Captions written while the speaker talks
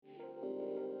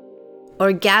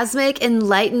Orgasmic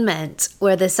enlightenment,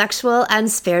 where the sexual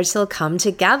and spiritual come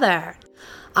together.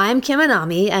 I'm Kim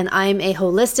Anami, and I'm a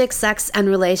holistic sex and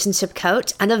relationship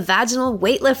coach and a vaginal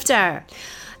weightlifter.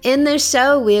 In this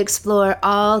show, we explore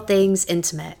all things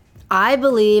intimate. I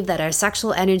believe that our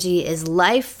sexual energy is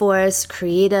life force,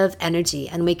 creative energy,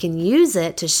 and we can use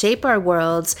it to shape our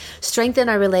worlds, strengthen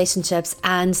our relationships,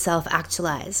 and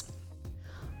self-actualize.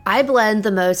 I blend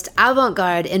the most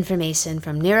avant-garde information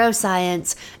from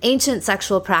neuroscience, ancient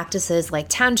sexual practices like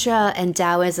Tantra and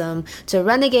Taoism, to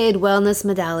renegade wellness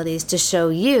modalities to show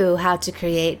you how to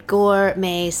create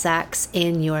gourmet sex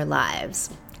in your lives.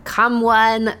 Come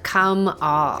one, come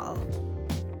all.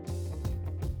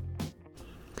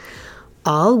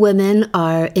 All women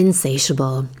are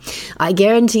insatiable. I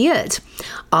guarantee it.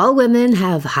 All women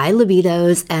have high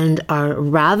libidos and are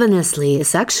ravenously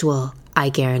sexual. I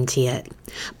guarantee it.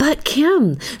 But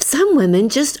Kim, some women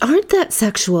just aren't that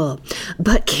sexual.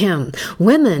 But Kim,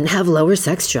 women have lower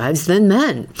sex drives than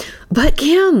men. But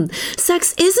Kim,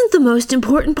 sex isn't the most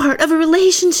important part of a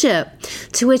relationship.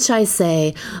 To which I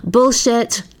say,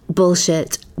 bullshit,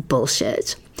 bullshit,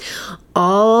 bullshit.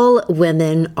 All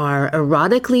women are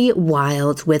erotically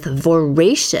wild with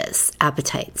voracious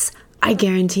appetites. I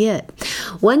guarantee it.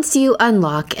 Once you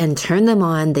unlock and turn them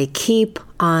on, they keep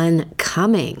on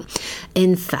coming.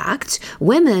 In fact,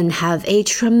 women have a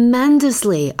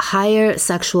tremendously higher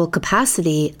sexual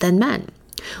capacity than men.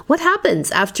 What happens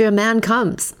after a man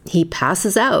comes? He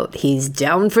passes out. He's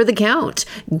down for the count.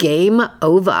 Game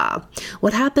over.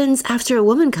 What happens after a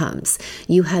woman comes?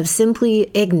 You have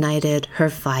simply ignited her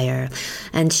fire,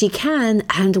 and she can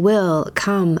and will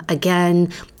come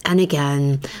again and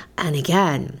again and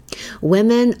again.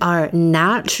 Women are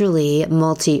naturally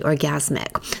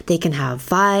multi-orgasmic. They can have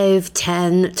 5,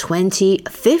 10, 20,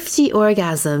 50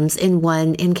 orgasms in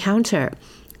one encounter.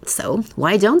 So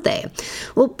why don't they?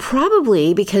 Well,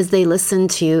 probably because they listen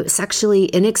to sexually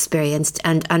inexperienced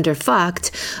and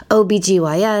underfucked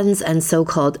OBGYNs and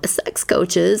so-called sex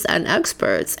coaches and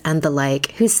experts and the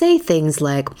like, who say things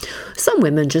like, some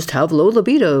women just have low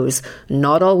libidos,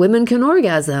 not all women can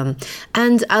orgasm,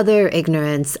 and other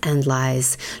ignorance and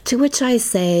lies, to which I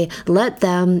say, let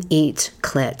them eat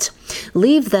clit.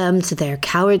 Leave them to their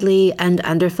cowardly and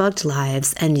underfucked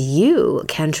lives, and you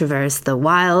can traverse the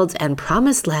wild and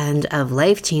promised land of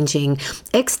life-changing,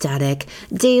 ecstatic,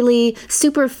 daily,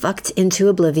 super fucked into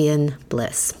oblivion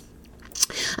bliss.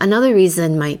 Another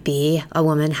reason might be a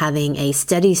woman having a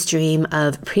steady stream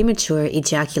of premature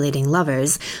ejaculating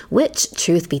lovers, which,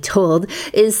 truth be told,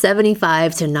 is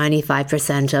 75 to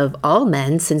 95% of all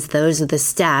men, since those are the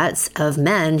stats of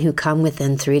men who come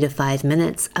within 3 to 5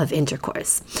 minutes of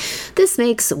intercourse. This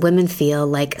makes women feel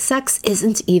like sex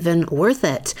isn't even worth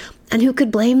it. And who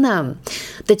could blame them?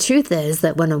 The truth is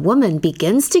that when a woman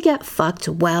begins to get fucked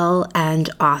well and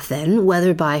often,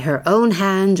 whether by her own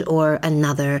hand or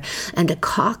another, and a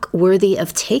cock worthy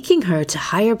of taking her to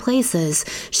higher places,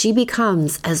 she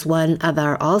becomes, as one of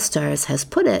our all-stars has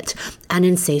put it, an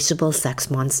insatiable sex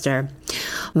monster.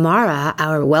 Mara,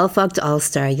 our well-fucked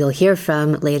all-star you'll hear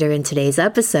from later in today's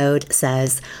episode,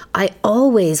 says, I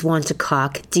always want a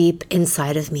cock deep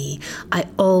inside of me. I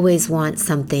always want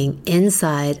something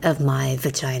inside of my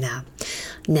vagina.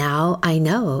 Now I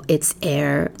know it's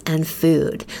air and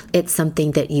food. It's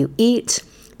something that you eat,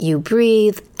 you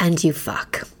breathe, and you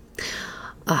fuck.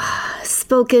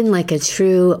 Spoken like a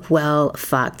true,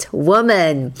 well-fucked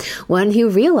woman. One who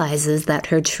realizes that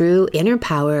her true inner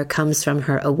power comes from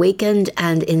her awakened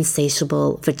and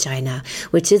insatiable vagina,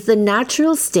 which is the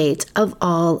natural state of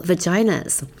all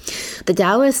vaginas. The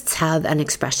Taoists have an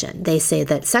expression. They say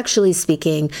that sexually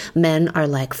speaking, men are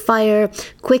like fire,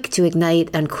 quick to ignite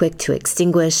and quick to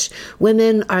extinguish.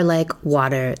 Women are like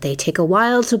water. They take a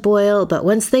while to boil, but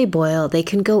once they boil, they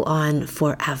can go on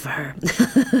forever.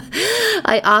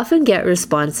 I often get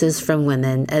responses from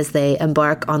women as they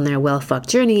embark on their well-fucked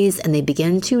journeys and they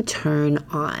begin to turn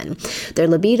on. Their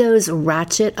libidos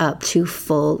ratchet up to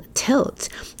full tilt.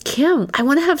 Kim, I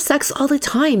want to have sex all the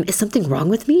time. Is something wrong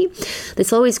with me?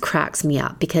 This always cracks me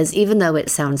up because even though it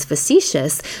sounds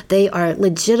facetious, they are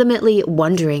legitimately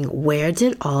wondering, where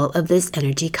did all of this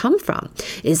energy come from?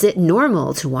 Is it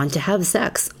normal to want to have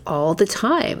sex all the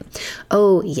time?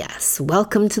 Oh yes,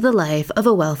 welcome to the life of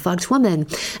a well-fucked woman,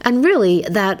 and really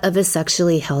that of a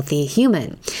sexually healthy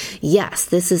human. Yes,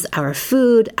 this is our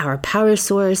food, our power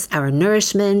source, our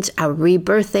nourishment, our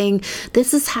rebirthing.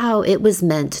 This is how it was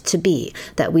meant to be,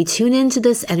 that we tune into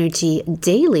this energy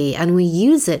daily and we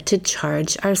use it to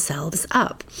charge ourselves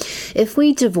up. If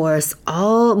we divorce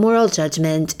all moral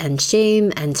judgment and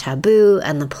shame and taboo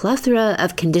and the plethora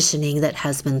of conditioning that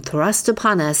has been thrust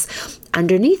upon us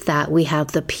underneath that, we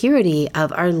have the purity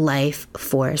of our life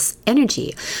force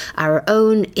energy, our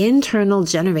own internal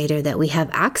generator that we have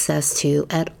access to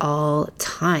at all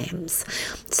times.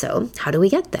 So how do we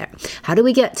get there? How do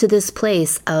we get to this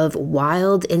place of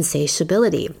wild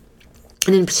insatiability?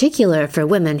 And in particular, for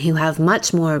women who have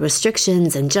much more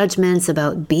restrictions and judgments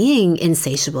about being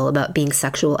insatiable, about being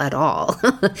sexual at all,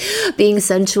 being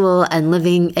sensual and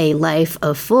living a life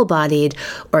of full-bodied,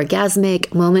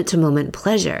 orgasmic, moment-to-moment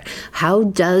pleasure. How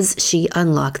does she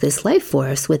unlock this life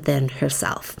force within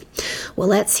herself? Well,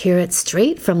 let's hear it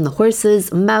straight from the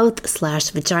horse's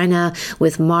mouth/vagina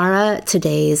with Mara,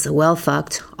 today's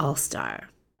well-fucked all-star.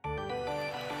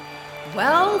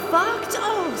 Well-fucked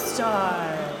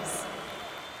all-stars.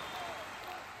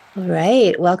 All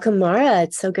right. Welcome, Mara.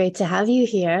 It's so great to have you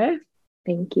here.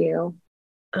 Thank you.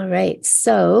 All right.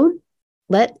 So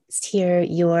let's hear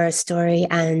your story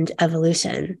and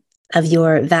evolution of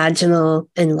your vaginal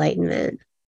enlightenment.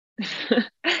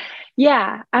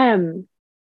 Yeah.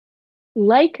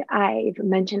 Like I've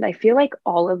mentioned, I feel like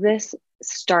all of this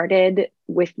started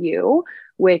with you,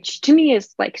 which to me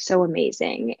is like so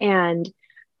amazing. And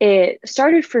it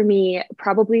started for me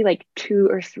probably like 2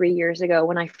 or 3 years ago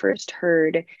when I first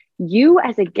heard you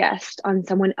as a guest on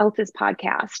someone else's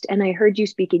podcast. And I heard you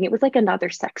speaking. It was like another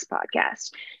sex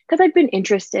podcast because I've been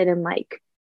interested in like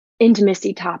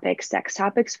intimacy topics, sex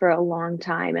topics for a long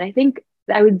time. And I think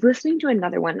I was listening to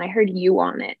another one and I heard you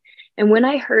on it. And when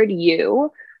I heard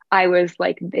you, I was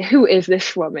like, who is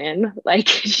this woman? Like,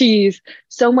 she's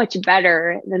so much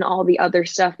better than all the other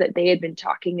stuff that they had been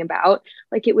talking about.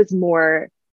 Like, it was more,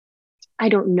 I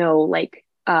don't know, like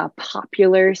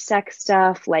popular sex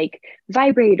stuff, like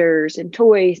vibrators and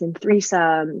toys and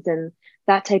threesomes and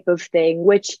that type of thing,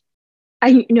 which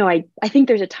I think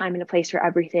there's a time and a place for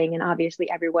everything. And obviously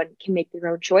everyone can make their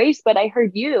own choice, but I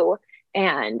heard you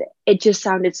and it just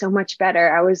sounded so much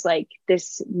better. I was like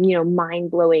this, mind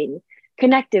blowing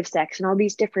connective sex and all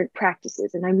these different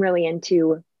practices. And I'm really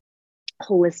into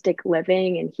holistic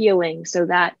living and healing. So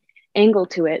that angle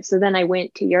to it. So then I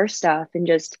went to your stuff and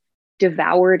just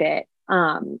devoured it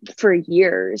for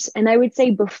years. And I would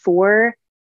say before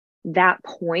that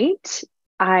point,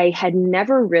 I had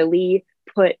never really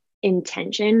put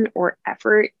intention or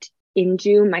effort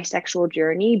into my sexual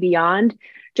journey beyond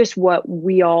just what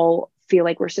we all feel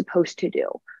like we're supposed to do.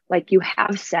 Like, you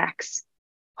have sex,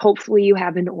 hopefully you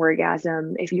have an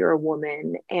orgasm if you're a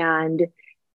woman, and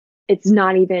it's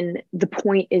not even, the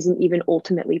point isn't even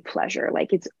ultimately pleasure.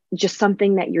 Like, it's just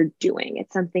something that you're doing.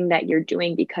 It's something that you're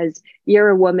doing because you're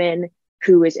a woman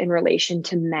who is in relation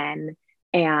to men,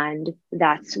 and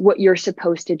that's what you're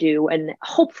supposed to do. And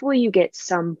hopefully you get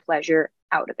some pleasure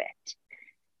out of it.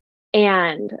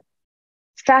 And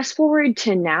fast forward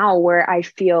to now, where I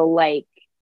feel like,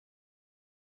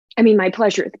 my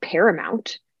pleasure is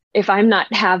paramount. If I'm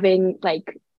not having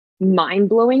like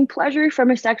mind-blowing pleasure from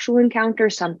a sexual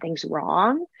encounter, something's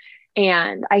wrong.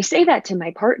 And I say that to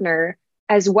my partner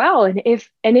as well. And if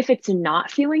it's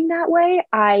not feeling that way,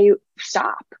 I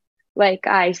stop.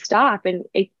 And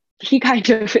he kind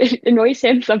of, it annoys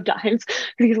him sometimes because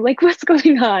he's like, what's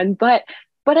going on? But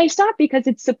I stop because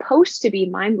it's supposed to be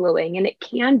mind-blowing, and it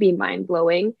can be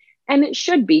mind-blowing, and it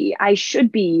should be. I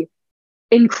should be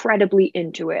incredibly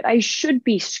into it. I should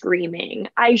be screaming.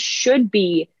 I should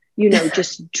be,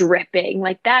 just dripping.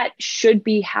 Like, that should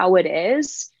be how it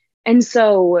is. And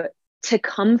so to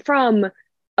come from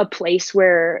a place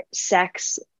where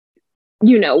sex,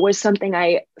 was something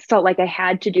I felt like I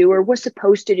had to do or was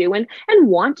supposed to do and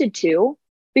wanted to,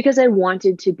 because I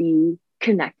wanted to be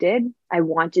connected. I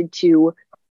wanted to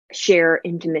share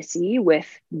intimacy with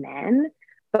men,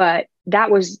 but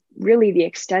that was really the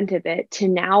extent of it, to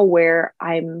now where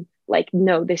I'm like,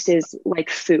 no, this is like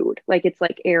food. Like, it's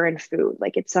like air and food.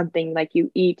 Like, it's something like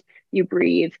you eat, you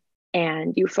breathe,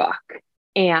 and you fuck.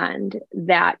 And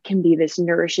that can be this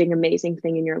nourishing, amazing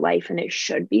thing in your life. And it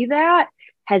should be that.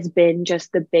 Has been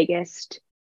just the biggest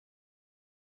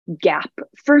gap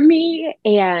for me,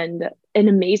 and an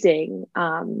amazing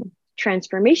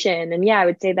transformation. And yeah, I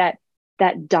would say that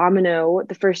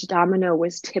the first domino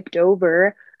was tipped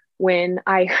over when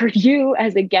I heard you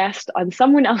as a guest on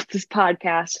someone else's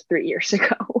podcast 3 years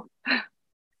ago.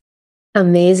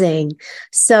 Amazing.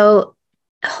 So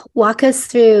walk us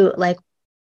through, like,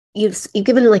 you've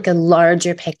given like a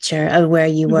larger picture of where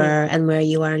you were and where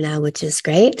you are now, which is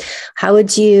great. How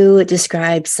would you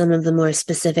describe some of the more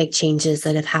specific changes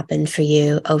that have happened for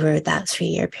you over that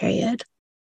 3-year period?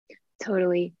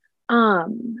 Totally.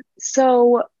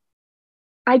 So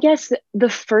I guess the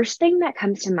first thing that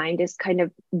comes to mind is kind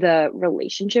of the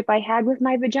relationship I had with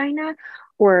my vagina,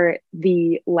 or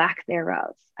the lack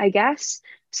thereof, I guess.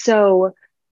 So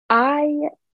I,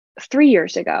 3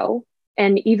 years ago,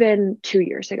 and even 2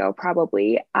 years ago,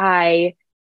 probably, I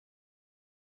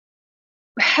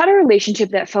had a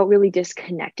relationship that felt really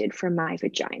disconnected from my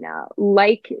vagina.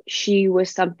 Like she was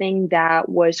something that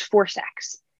was for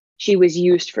sex. She was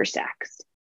used for sex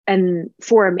and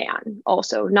for a man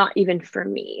also, not even for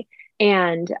me.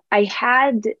 And I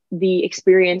had the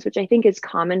experience, which I think is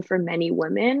common for many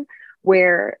women,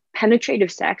 where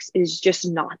penetrative sex is just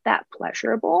not that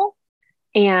pleasurable.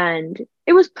 And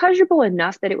it was pleasurable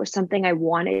enough that it was something I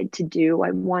wanted to do,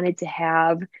 I wanted to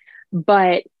have,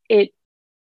 but it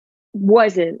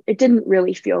didn't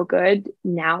really feel good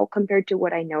now compared to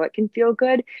what I know it can feel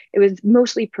good. It was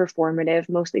mostly performative,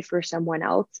 mostly for someone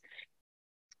else.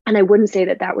 And I wouldn't say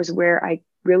that that was where I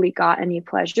really got any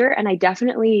pleasure. And I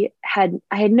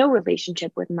had no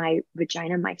relationship with my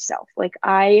vagina myself. Like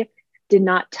I did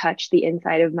not touch the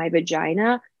inside of my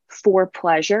vagina for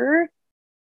pleasure.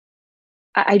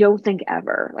 I don't think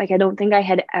ever. Like, I don't think I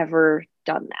had ever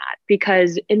done that,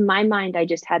 because in my mind, I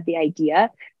just had the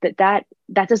idea that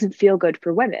doesn't feel good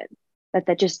for women,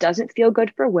 that just doesn't feel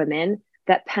good for women,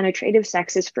 that penetrative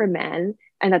sex is for men,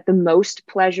 and that the most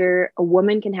pleasure a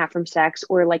woman can have from sex,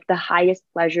 or like the highest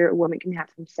pleasure a woman can have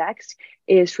from sex,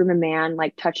 is from a man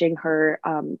like touching her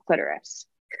clitoris.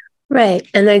 Right.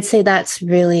 And I'd say that's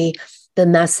really the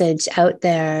message out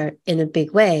there in a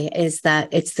big way, is that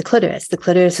it's the clitoris. The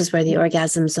clitoris is where the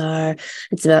orgasms are.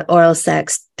 It's about oral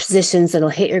sex, positions that'll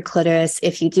hit your clitoris.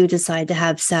 If you do decide to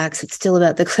have sex, it's still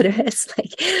about the clitoris.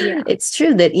 Like, Yeah. it's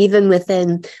true that even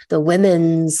within the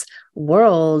women's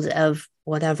world of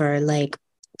whatever, like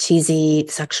cheesy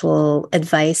sexual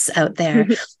advice out there,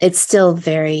 it's still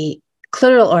very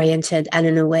clitoral oriented, and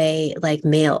in a way like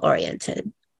male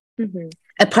oriented. Mm-hmm.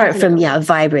 Apart from, Definitely.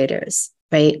 vibrators,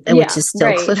 right? And which Yeah, is still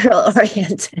right. clitoral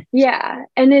oriented. Yeah.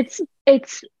 And it's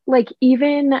like,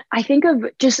 even I think of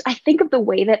the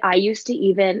way that I used to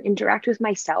even interact with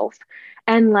myself,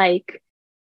 and like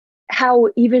how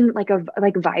even like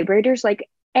vibrators, like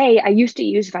I used to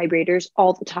use vibrators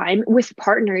all the time with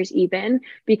partners, even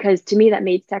because to me that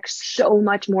made sex so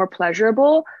much more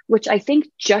pleasurable, which I think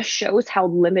just shows how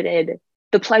limited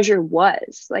the pleasure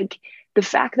was. Like the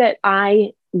fact that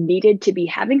I needed to be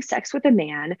having sex with a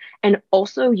man and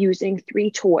also using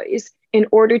three toys in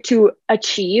order to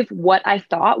achieve what I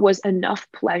thought was enough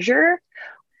pleasure.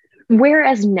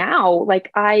 Whereas now,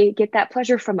 like I get that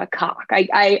pleasure from a cock.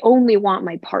 I only want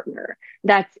my partner.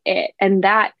 That's it. And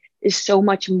that is so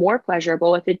much more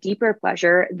pleasurable. It's a deeper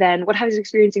pleasure than what I was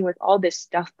experiencing with all this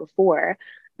stuff before.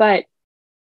 But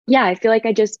yeah, I feel like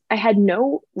I had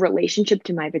no relationship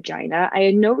to my vagina. I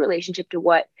had no relationship to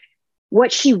what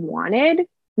she wanted.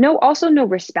 No, also no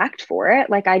respect for it.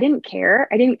 Like I didn't care.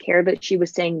 I didn't care that she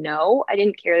was saying no. I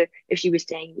didn't care if she was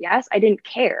saying yes. I didn't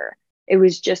care. It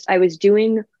was just I was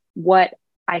doing what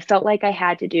I felt like I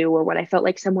had to do, or what I felt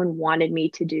like someone wanted me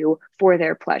to do for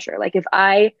their pleasure. Like if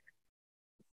I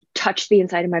touched the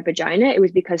inside of my vagina, it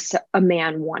was because a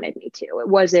man wanted me to. It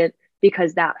wasn't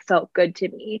because that felt good to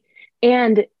me.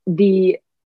 And the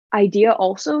idea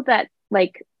also that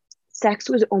like sex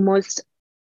was almost,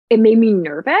 it made me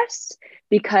nervous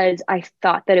because I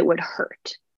thought that it would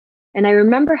hurt. And I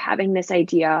remember having this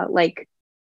idea, like,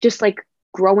 just like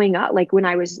growing up, like when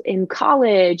I was in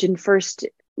college and first,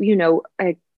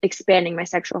 expanding my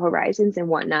sexual horizons and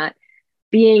whatnot,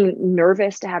 being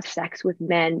nervous to have sex with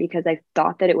men because I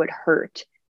thought that it would hurt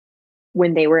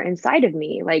when they were inside of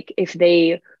me. Like if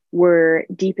they were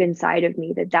deep inside of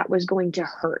me, that was going to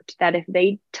hurt, that if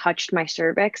they touched my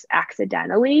cervix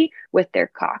accidentally with their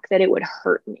cock, that it would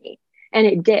hurt me. And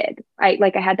it did. I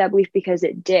had that belief because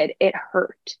it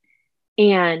hurt.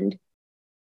 And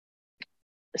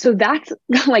so that's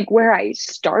like where I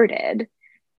started.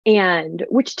 And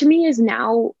which to me is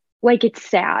now, like, it's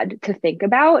sad to think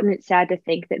about, and it's sad to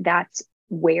think that that's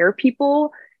where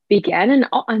people begin. And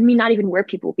I mean, not even where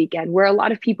people begin, where a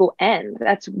lot of people end.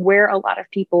 That's where a lot of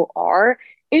people are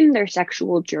in their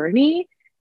sexual journey.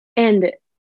 And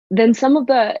then some of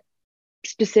the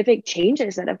specific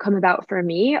changes that have come about for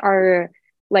me are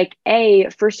like,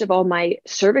 first of all, my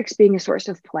cervix being a source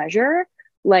of pleasure,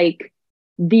 like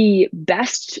the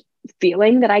best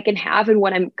feeling that I can have. And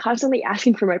what I'm constantly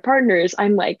asking for my partners,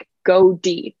 I'm like, go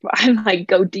deep. I'm like,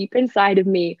 go deep inside of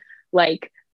me.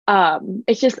 Like,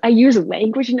 it's just, I use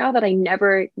language now that I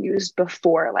never used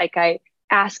before. Like I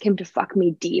ask him to fuck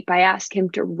me deep. I ask him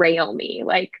to rail me,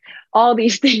 like all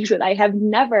these things that I have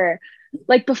never,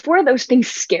 like before, those things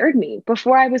scared me.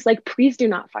 Before I was like, please do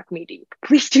not fuck me deep.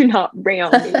 Please do not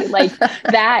rail me. Like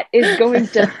that is going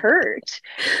to hurt.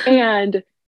 And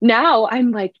now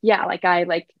I'm like, yeah, like I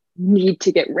like need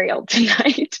to get railed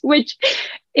tonight, which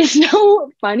is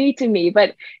so funny to me,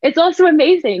 but it's also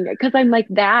amazing because I'm like,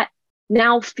 that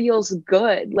now feels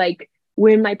good. Like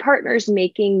when my partner's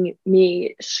making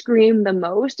me scream the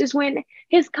most is when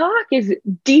his cock is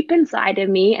deep inside of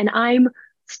me and I'm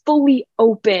fully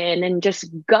open and just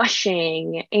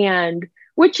gushing, and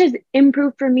which has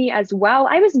improved for me as well.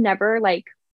 I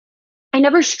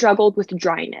never struggled with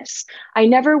dryness. I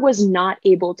never was not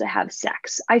able to have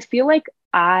sex. I feel like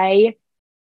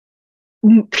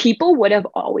people would have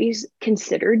always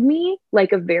considered me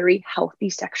like a very healthy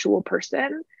sexual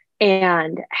person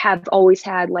and have always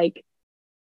had like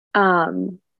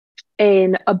um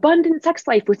an abundant sex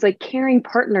life with like caring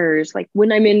partners, like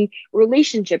when I'm in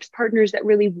relationships, partners that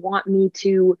really want me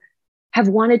to have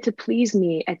wanted to please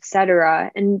me,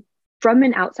 etc. And from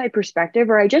an outside perspective,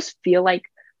 or I just feel like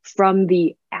from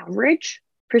the average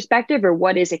perspective or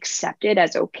what is accepted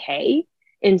as okay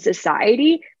in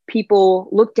society, people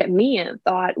looked at me and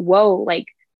thought, whoa, like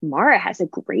Mara has a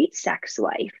great sex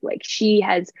life. Like she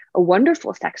has a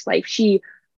wonderful sex life. She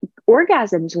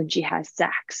orgasms when she has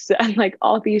sex and like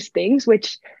all these things,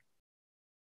 which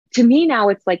to me now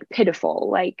it's like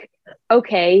pitiful. Like,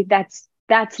 okay, that's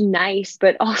nice,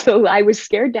 but also I was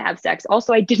scared to have sex.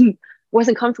 Also, I didn't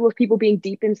wasn't comfortable with people being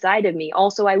deep inside of me.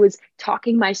 Also, I was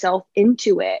talking myself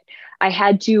into it. I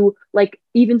had to like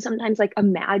even sometimes like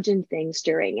imagine things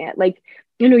during it. Like,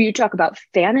 you know, you talk about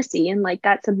fantasy and like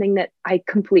that's something that I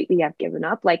completely have given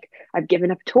up. Like I've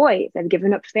given up toys, I've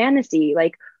given up fantasy.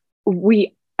 Like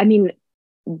I mean,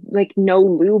 like no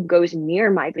lube goes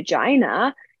near my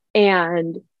vagina.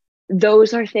 And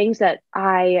those are things that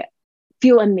I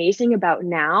feel amazing about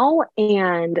now.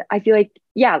 And I feel like,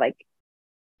 yeah, like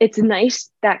it's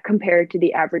nice that compared to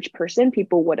the average person,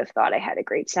 people would have thought I had a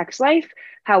great sex life.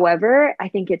 However, I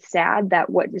think it's sad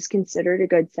that what is considered a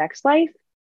good sex life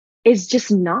is just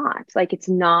not like, it's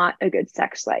not a good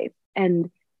sex life.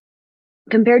 And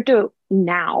compared to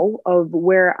now of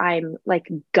where I'm like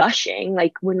gushing,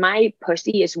 like when my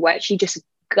pussy is wet, she just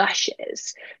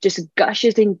gushes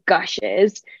and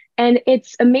gushes. And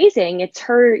it's amazing. It's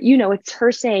her, you know, it's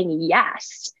her saying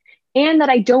yes. And that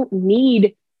I don't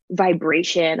need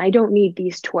vibration. I don't need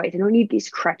these toys. I don't need these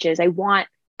crutches. I want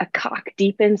a cock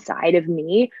deep inside of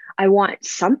me. I want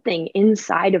something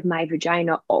inside of my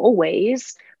vagina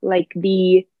always. Like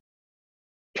the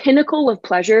pinnacle of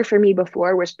pleasure for me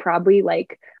before was probably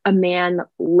like a man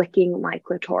licking my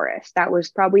clitoris. That was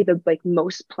probably the like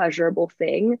most pleasurable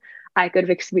thing I could have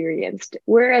experienced.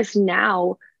 Whereas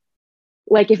now,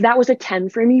 like if that was a 10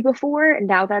 for me before,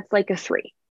 now that's like a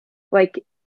 3. Like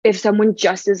if someone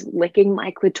just is licking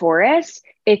my clitoris,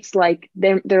 it's like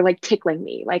they're like tickling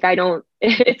me. Like I don't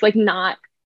it's like not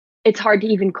it's hard to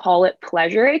even call it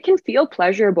pleasure. It can feel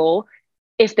pleasurable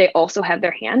if they also have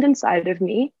their hand inside of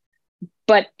me,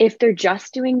 but if they're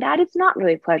just doing that, it's not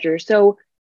really pleasure. So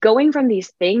going from these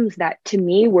things that to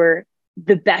me were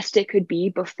the best it could be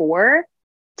before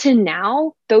to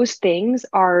now, those things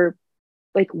are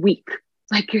like weak.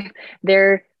 Like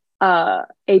they're a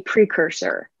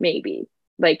precursor, maybe,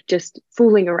 like just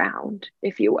fooling around,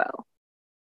 if you will.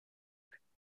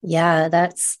 Yeah,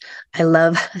 I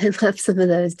love I love some of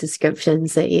those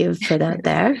descriptions that you've put out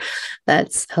there.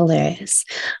 That's hilarious.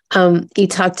 You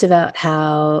talked about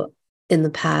how in the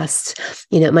past,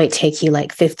 it might take you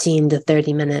like 15 to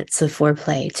 30 minutes of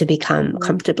foreplay to become Mm-hmm.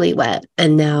 comfortably wet.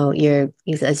 And now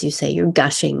as you say, you're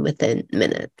gushing within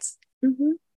minutes.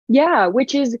 Mm-hmm. Yeah,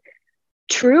 which is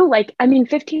true. Like, I mean,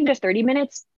 15 to 30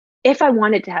 minutes, if I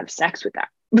wanted to have sex with that,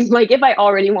 like if I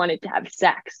already wanted to have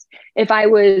sex, if I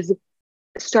was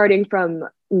starting from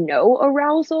no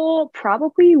arousal,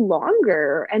 probably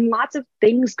longer and lots of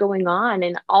things going on.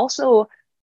 And also,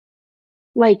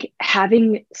 like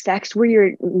having sex where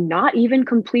you're not even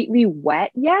completely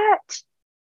wet yet.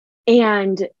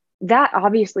 And that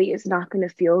obviously is not going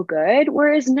to feel good.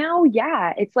 Whereas now,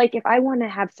 yeah, it's like if I want to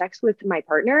have sex with my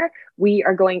partner, we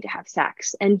are going to have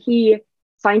sex. And he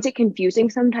finds it confusing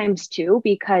sometimes too,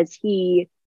 because he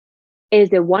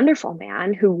is a wonderful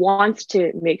man who wants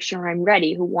to make sure I'm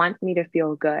ready, who wants me to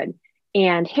feel good.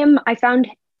 And I found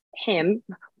him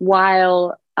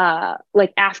while,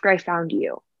 like after I found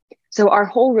you. So our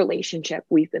whole relationship,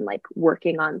 we've been like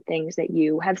working on things that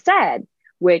you have said,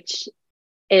 which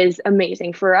is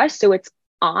amazing for us. So it's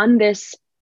on this,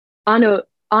 on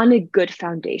a good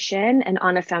foundation and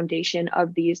on a foundation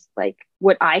of these like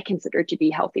what I consider to be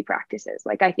healthy practices.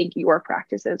 Like I think your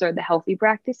practices are the healthy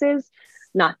practices,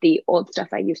 not the old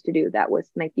stuff I used to do that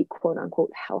might be quote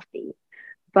unquote healthy.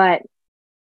 But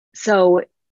so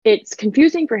it's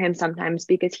confusing for him sometimes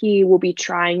because he will be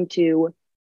trying to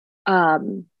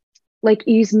um like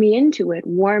ease me into it,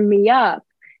 warm me up.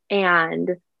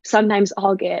 And sometimes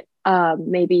I'll get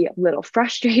maybe a little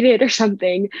frustrated or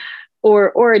something,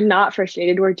 or not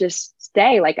frustrated, or just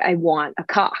say like, I want a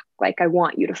cock, like I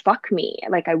want you to fuck me,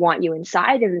 like I want you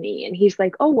inside of me. And he's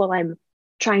like, oh well, I'm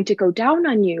trying to go down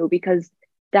on you because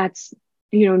that's,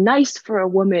 nice for a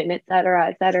woman, et cetera,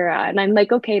 et cetera. And I'm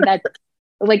like, okay, that's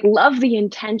like, love the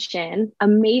intention,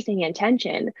 amazing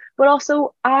intention, but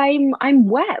also I'm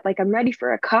wet, like I'm ready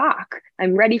for a cock,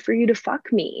 I'm ready for you to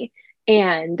fuck me.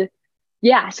 And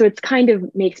yeah, so it's kind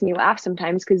of makes me laugh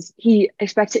sometimes because he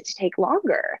expects it to take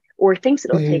longer or thinks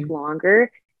it'll take Mm.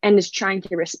 longer and is trying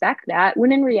to respect that,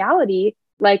 when in reality,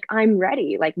 like I'm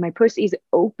ready, like my pussy's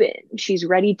open, she's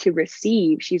ready to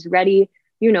receive, she's ready,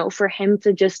 for him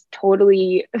to just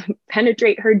totally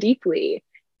penetrate her deeply.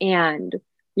 And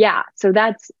yeah, so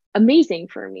that's amazing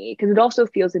for me because it also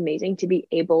feels amazing to be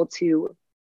able to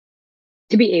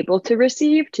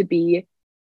receive, to be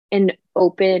an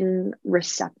open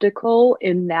receptacle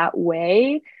in that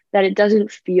way, that it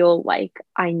doesn't feel like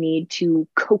I need to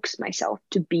coax myself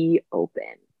to be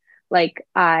open. Like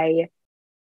I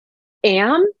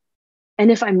am. And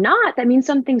if I'm not, that means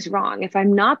something's wrong. If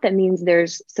I'm not, that means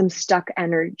there's some stuck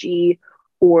energy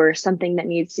or something that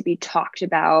needs to be talked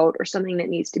about or something that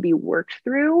needs to be worked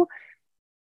through.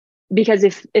 Because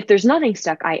if there's nothing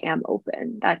stuck, I am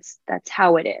open. That's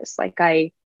how it is. Like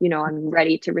I'm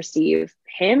ready to receive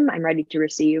him, I'm ready to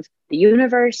receive the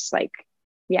universe, like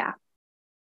yeah.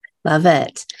 Love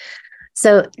it.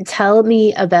 So tell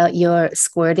me about your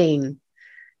squirting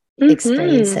Hmm.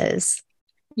 experiences.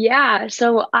 Yeah,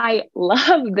 so I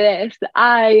love this.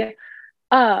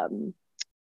 Um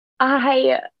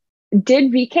I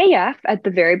did VKF at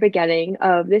the very beginning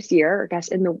of this year, I guess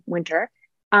in the winter.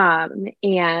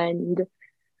 And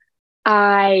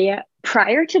I,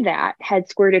 prior to that, had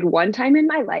squirted one time in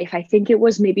my life. I think it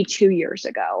was maybe 2 years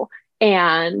ago.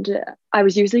 And I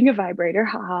was using a vibrator,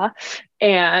 haha.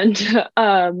 And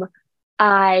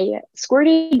I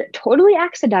squirted totally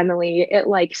accidentally. It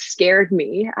like scared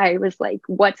me. I was like,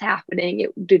 what's happening?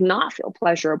 It did not feel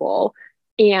pleasurable.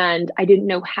 And I didn't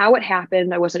know how it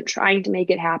happened. I wasn't trying to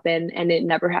make it happen. And it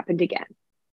never happened again.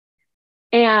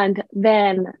 And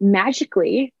then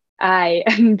magically, I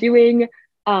am doing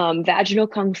vaginal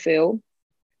kung fu,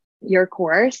 your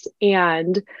course,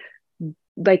 and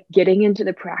like getting into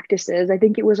the practices. I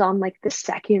think it was on like the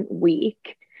second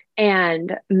week.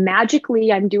 And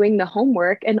magically, I'm doing the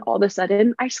homework, and all of a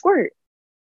sudden, I squirt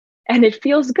and it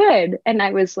feels good. And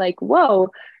I was like, whoa.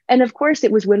 And of course,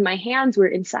 it was when my hands were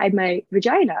inside my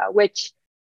vagina, which,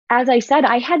 as I said,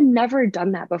 I had never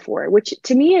done that before, which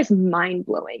to me is mind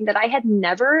blowing, that I had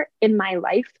never in my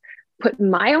life put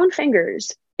my own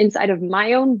fingers inside of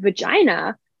my own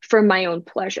vagina for my own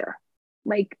pleasure.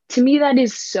 Like, to me, that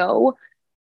is so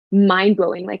mind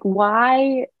blowing. Like,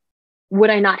 why would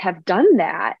I not have done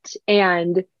that?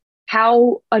 And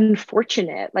how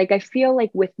unfortunate. Like, I feel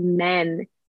like with men,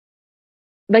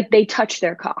 like they touch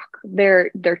their cock.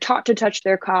 They're taught to touch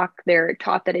their cock. They're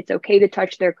taught that it's okay to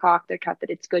touch their cock. They're taught that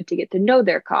it's good to get to know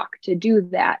their cock, to do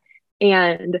that.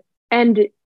 And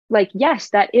like, yes,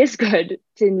 that is good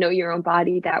to know your own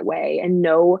body that way and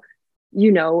know,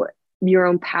 you know, your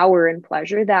own power and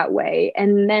pleasure that way.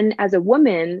 And then as a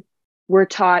woman, we're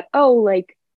taught, oh,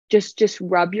 like just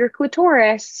rub your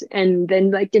clitoris and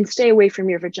then like and stay away from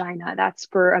your vagina. That's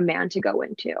for a man to go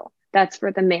into. That's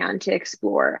for the man to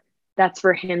explore, that's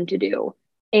for him to do.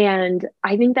 And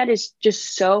I think that is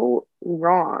just so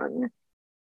wrong,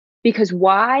 because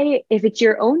why, if it's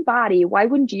your own body, why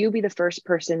wouldn't you be the first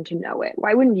person to know it?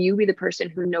 Why wouldn't you be the person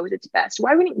who knows it's best?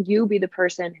 Why wouldn't you be the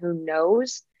person who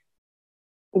knows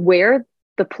where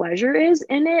the pleasure is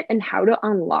in it and how to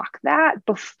unlock that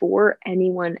before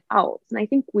anyone else? And I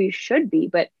think we should be,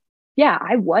 but yeah,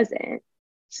 I wasn't.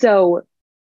 So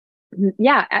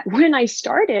yeah, when I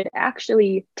started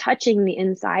actually touching the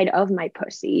inside of my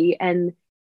pussy and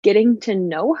getting to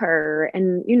know her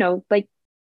and, like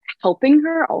helping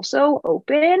her also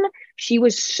open, she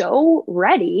was so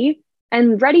ready,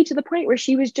 and ready to the point where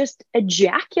she was just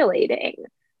ejaculating.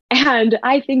 And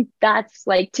I think that's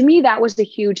like, to me, that was a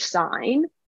huge sign.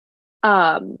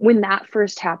 When that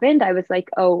first happened, I was like,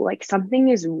 oh, like something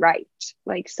is right.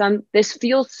 Like this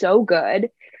feels so good.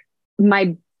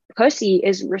 My pussy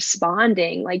is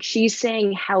responding, like she's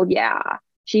saying hell yeah,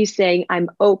 she's saying I'm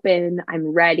open, I'm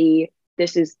ready,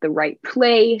 this is the right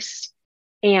place.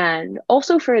 And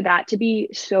also for that to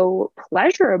be so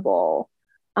pleasurable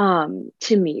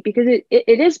to me, because it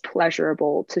is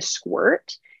pleasurable to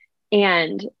squirt.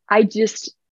 And I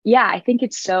just, yeah, I think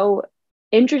it's so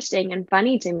interesting and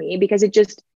funny to me because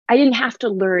I didn't have to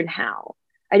learn how.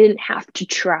 I didn't have to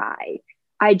try.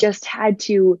 I just had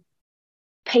to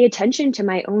pay attention to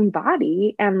my own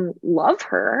body and love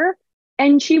her.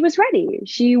 And she was ready.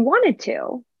 She wanted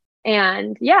to.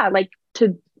 And yeah, like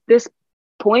to this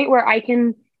point where I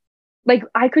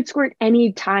could squirt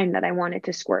any time that I wanted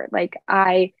to squirt. Like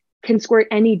I can squirt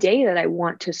any day that I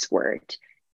want to squirt.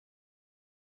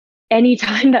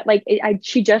 Anytime that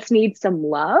she just needs some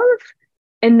love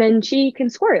and then she can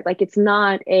squirt. Like it's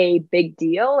not a big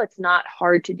deal. It's not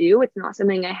hard to do. It's not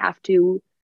something I have to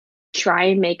try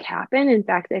and make happen. In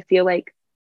fact, I feel like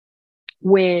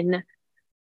when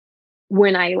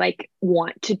I like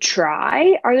want to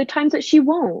try are the times that she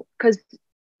won't, because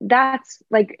that's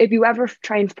like if you ever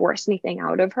try and force anything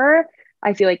out of her,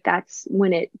 I feel like that's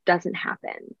when it doesn't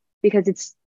happen, because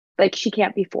it's like she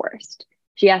can't be forced.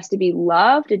 She has to be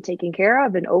loved and taken care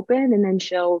of and open, and then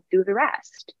she'll do the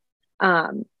rest.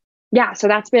 Yeah, so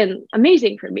that's been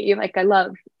amazing for me. Like I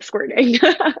love squirting.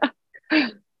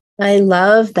 I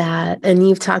love that. And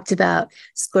you've talked about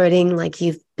squirting, like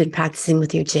you've been practicing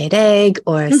with your jade egg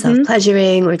or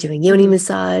self-pleasuring or doing yoni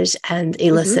massage and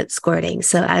illicit squirting.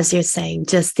 So as you're saying,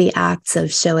 just the acts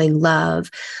of showing love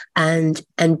and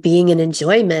being in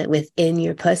enjoyment within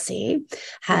your pussy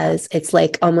it's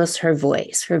like almost her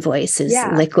voice. Her voice is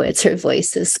liquids. Her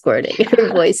voice is squirting. Her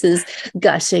voice is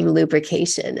gushing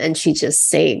lubrication, and she just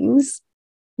sings.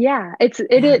 Yeah, it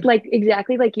is like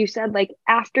exactly like you said, like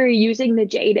after using the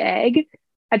jade egg,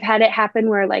 I've had it happen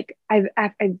where like I've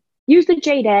used the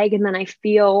jade egg and then I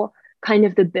feel kind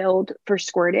of the build for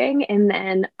squirting, and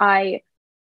then I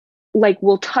like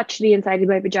will touch the inside of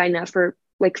my vagina for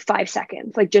like 5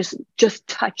 seconds, like just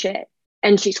touch it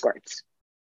and she squirts.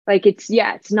 Like it's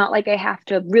not like I have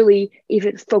to really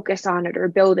even focus on it or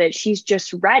build it. She's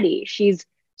just ready. She's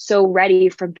so ready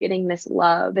from getting this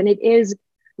love. And it is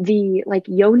the like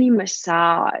yoni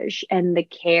massage and the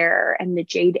care and the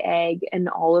jade egg and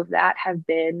all of that have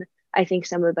been, I think,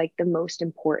 some of like the most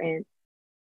important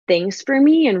things for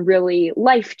me and really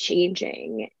life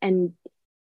changing. And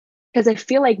because I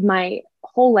feel like my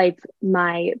whole life,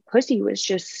 my pussy was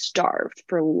just starved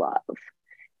for love.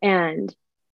 And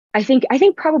I think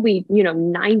probably,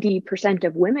 90%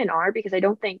 of women are, because I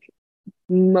don't think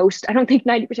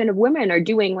 90% of women are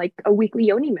doing like a weekly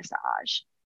yoni massage.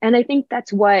 And I think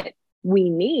that's what we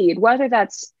need, whether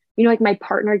that's, like my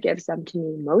partner gives them to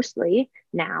me mostly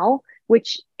now,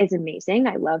 which is amazing.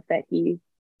 I love that he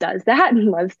does that and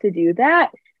loves to do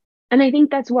that. And I think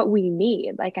that's what we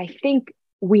need. Like, I think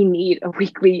we need a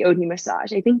weekly yoni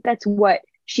massage. I think that's what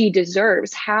she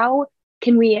deserves. How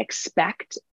can we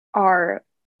expect our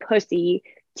pussy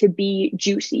to be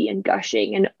juicy and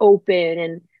gushing and open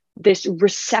and this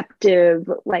receptive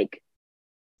like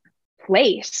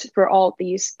place for all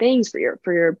these things, for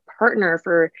your partner,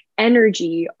 for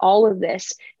energy, all of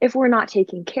this, if we're not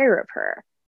taking care of her?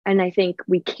 And I think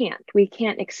we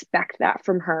can't expect that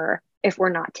from her if we're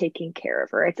not taking care of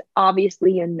her. It's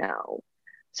obviously a no.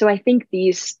 So I think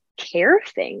these care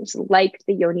things like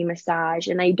the yoni massage,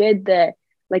 and I did the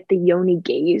yoni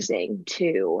gazing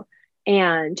too,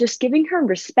 and just giving her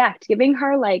respect, giving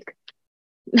her like,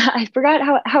 I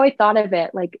forgot how I thought of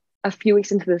it, like a few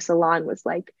weeks into the salon, was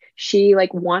like, she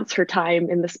like wants her time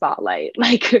in the spotlight.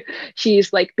 Like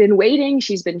she's like been waiting,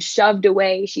 she's been shoved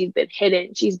away, she's been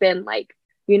hidden, she's been like,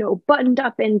 buttoned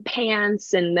up in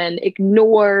pants and then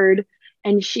ignored.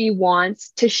 And she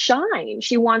wants to shine.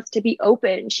 She wants to be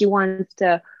open. She wants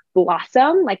to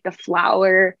blossom like the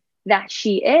flower that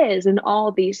she is, and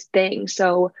all these things.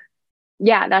 So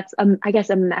yeah, that's I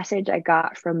guess a message I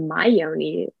got from my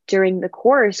yoni during the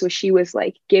course was, she was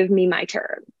like, give me my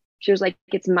turn. She was like,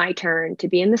 it's my turn to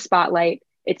be in the spotlight.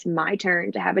 It's my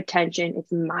turn to have attention.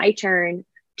 It's my turn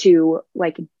to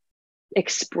like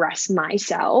express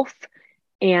myself.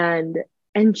 And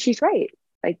she's right.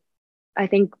 Like, I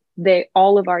think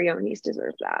all of our yonis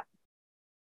deserve that.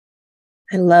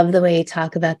 I love the way you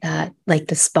talk about that, like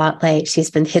the spotlight. She's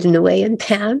been hidden away in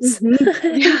pants.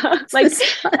 Yeah, like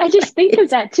I just think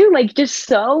of that too, like just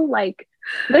so like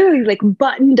literally like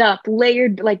buttoned up,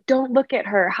 layered, like don't look at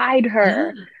her, hide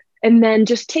her, and then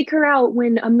just take her out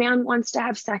when a man wants to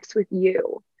have sex with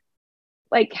you.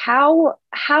 Like how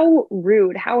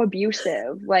rude, how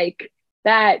abusive, like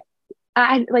that.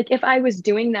 I like, if I was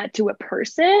doing that to a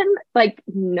person, like,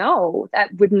 no,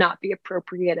 that would not be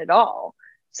appropriate at all.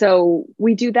 So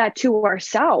we do that to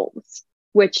ourselves,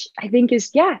 which I think is,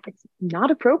 it's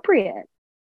not appropriate.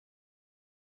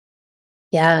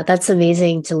 Yeah, that's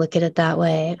amazing to look at it that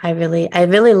way. I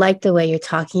really like the way you're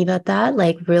talking about that,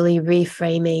 like really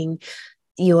reframing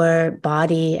your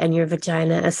body and your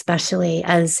vagina, especially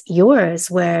as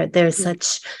yours, where there's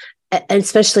such and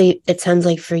especially it sounds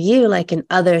like for you, like an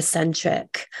other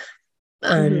centric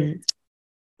Hmm.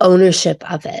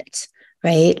 ownership of it,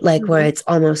 right? Like where Hmm. it's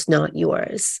almost not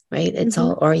yours, right? It's Hmm.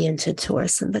 all oriented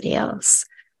towards somebody else.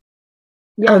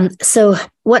 Yeah. So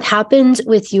what happened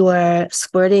with your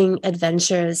squirting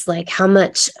adventures? Like how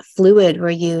much fluid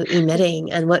were you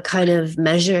emitting and what kind of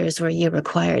measures were you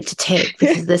required to take?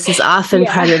 Because this is often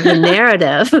part of the Yeah.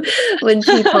 narrative when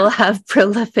people have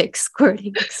prolific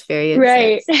squirting Right.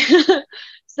 experiences.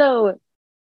 So,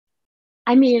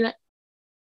 I mean,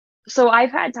 so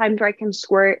I've had times where I can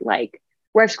squirt like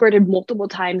where I've squirted multiple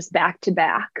times back to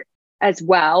back as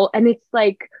well. And it's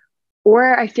like,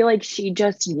 or I feel like she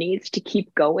just needs to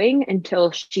keep going until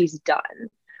she's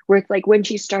done. Where it's like when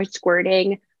she starts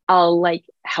squirting, I'll like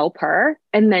help her.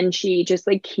 And then she just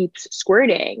like keeps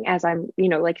squirting as I'm,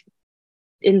 like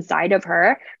inside of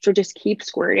her. She'll just keep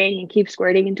squirting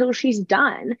until she's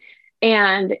done.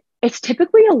 And it's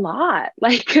typically a lot.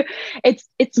 Like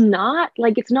it's not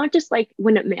just like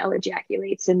when a male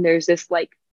ejaculates and there's this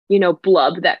like,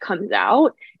 blub that comes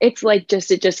out. It's like just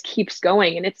it just keeps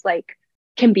going. And it's like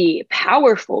can be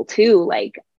powerful too.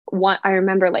 Like one I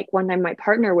remember like one time my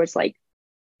partner was like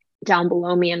down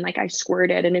below me and like I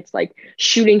squirted and it's like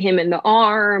shooting him in the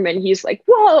arm and he's like,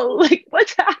 whoa, like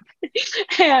what's happening?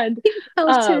 And Felt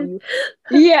it. um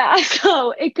yeah,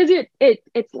 so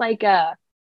it's like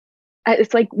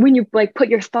it's like when you like put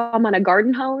your thumb on a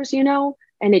garden hose, and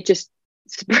it just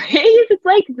sprays. It's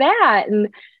like that.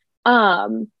 And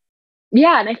um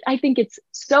yeah, and I think it's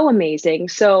so amazing.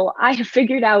 So I have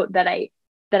figured out that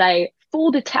I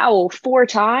fold a towel 4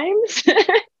 times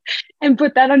and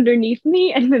put that underneath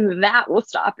me, and then that will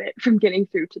stop it from getting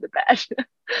through to the bed.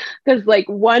 Because like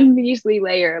one measly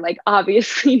layer, like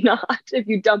obviously not if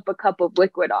you dump a cup of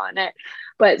liquid on it.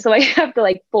 But so I have to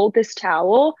like fold this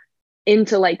towel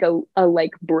into like a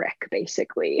like brick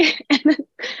basically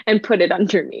and put it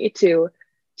under me to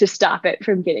stop it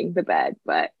from getting the bed.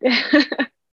 But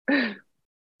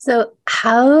So,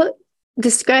 how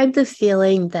describe the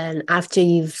feeling then after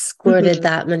you've squirted Mhm,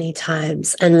 that many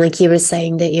times? And like you were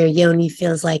saying, that your yoni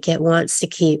feels like it wants to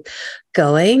keep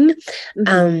going.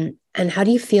 mhm. And how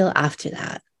do you feel after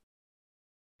that?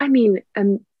 I mean,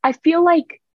 I feel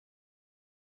like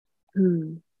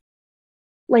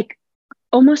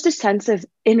almost a sense of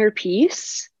inner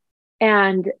peace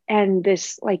and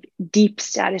this like deep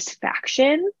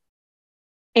satisfaction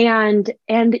and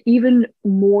even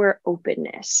more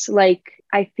openness. Like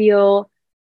I feel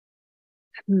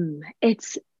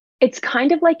it's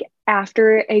kind of like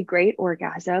after a great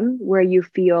orgasm where you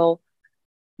feel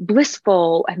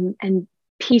blissful and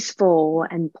peaceful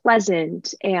and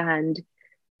pleasant and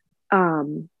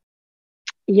um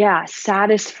yeah,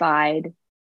 satisfied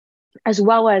as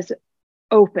well as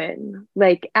open.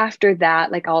 Like after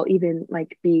that, like I'll even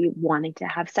like be wanting to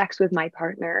have sex with my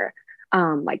partner,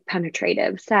 like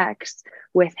penetrative sex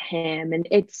with him. And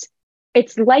it's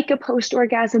like a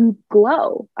post-orgasm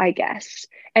glow, I guess.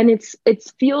 And it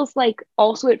feels like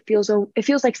also it feels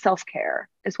like self-care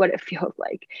is what it feels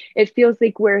like. It feels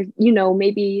like where,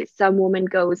 maybe some woman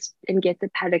goes and gets a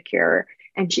pedicure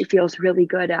and she feels really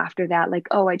good after that, like,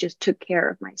 oh, I just took care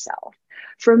of myself.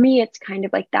 For me, it's kind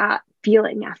of like that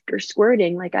feeling after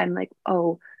squirting. Like I'm like,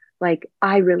 oh, like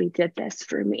I really did this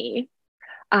for me.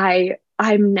 I'm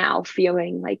now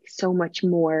feeling like so much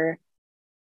more,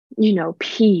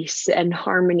 peace and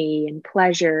harmony and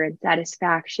pleasure and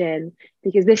satisfaction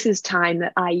because this is time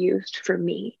that I used for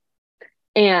me.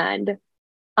 And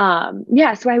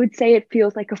yeah, so I would say it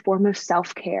feels like a form of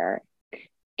self-care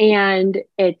and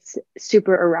it's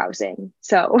super arousing.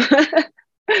 So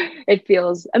it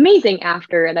feels amazing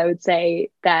after. And I would say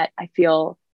that I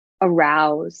feel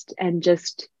aroused and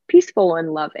just peaceful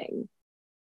and loving.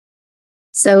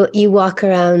 So, you walk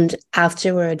around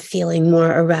afterward feeling more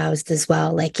aroused as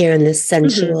well, like you're in this Hmm.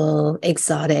 sensual,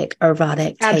 exotic,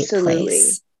 erotic type Absolutely.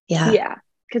 place. Yeah. Yeah.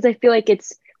 Because I feel like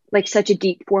it's like such a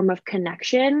deep form of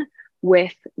connection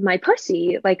with my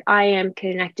pussy. Like I am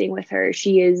connecting with her.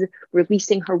 She is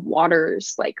releasing her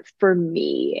waters like for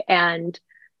me. And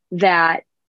that,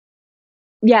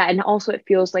 yeah. And also it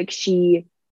feels like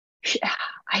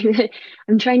I,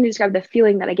 I'm trying to describe the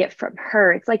feeling that I get from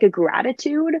her. It's like a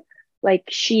gratitude. Like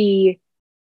she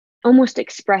almost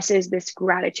expresses this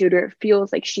gratitude, or it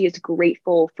feels like she is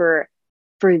grateful for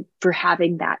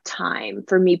having that time,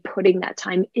 for me putting that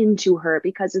time into her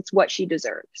because it's what she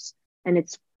deserves and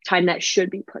it's time that should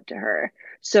be put to her.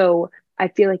 So I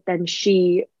feel like then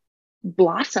she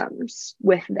blossoms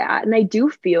with that. And I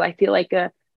feel like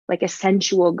a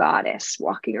sensual goddess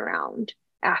walking around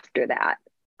after that.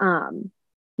 Um,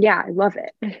 yeah, I love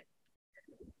it.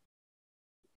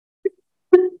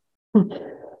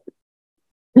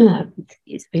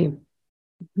 Excuse me.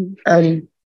 Um,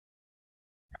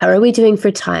 how are we doing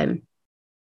for time?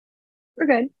 We're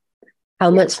good. How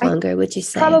Yeah, much longer would you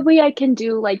say? probably I can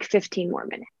do like 15 more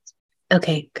minutes.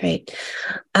 Okay, great.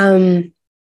 Um,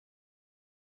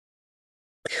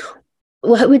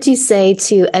 what would you say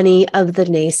to any of the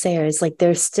naysayers? Like,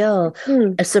 there's still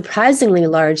Hmm. a surprisingly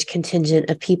large contingent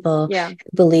of people Yeah. who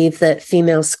believe that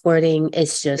female squirting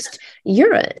is just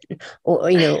urine, or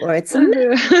it's a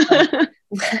myth.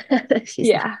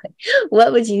 Yeah.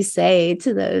 What would you say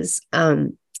to those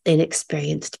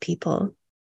inexperienced people?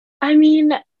 I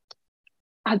mean,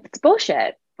 it's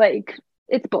bullshit. Like,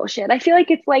 it's bullshit. I feel like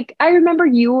it's like I remember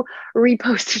you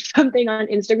reposted something on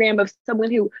Instagram of someone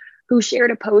who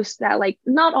shared a post that like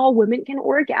not all women can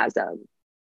orgasm.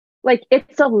 Like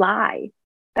it's a lie.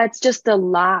 That's just a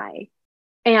lie.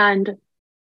 And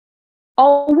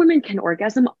all women can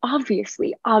orgasm,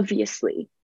 obviously, obviously.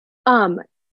 Um,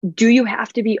 do you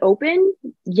have to be open?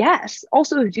 Yes.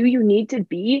 Also, do you need to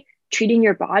be treating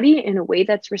your body in a way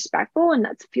that's respectful and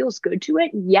that feels good to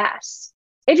it? Yes.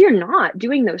 If you're not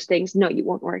doing those things, no, you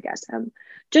won't orgasm.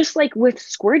 Just like with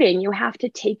squirting, you have to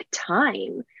take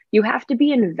time. You have to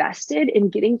be invested in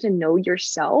getting to know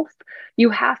yourself.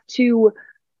 You have to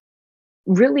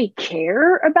really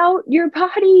care about your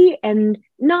body and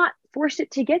not force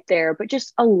it to get there, but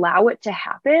just allow it to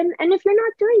happen. And if you're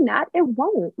not doing that, it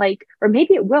won't. Like, or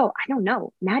maybe it will. I don't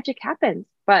know. Magic happens.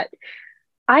 But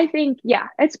I think, yeah,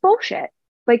 it's bullshit.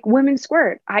 Like, women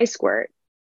squirt, I squirt.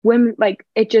 Women, like,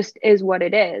 it just is what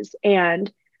it is.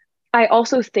 And I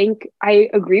also think I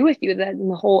agree with you that in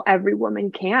the whole every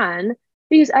woman can,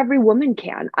 because every woman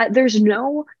can. There's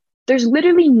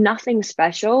literally nothing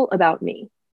special about me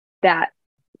that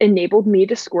enabled me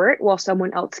to squirt while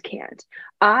someone else can't.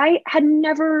 I had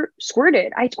never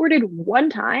squirted. I squirted one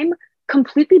time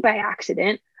completely by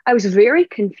accident. I was very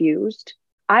confused.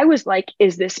 I was like,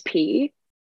 is this pee?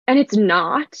 And it's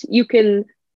not.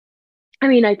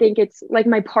 I think it's like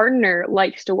my partner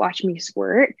likes to watch me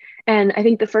squirt. And I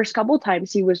think the first couple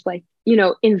times he was like,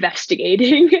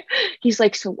 investigating. He's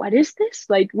like, so what is this?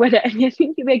 Like, what? And I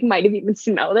think he like might have even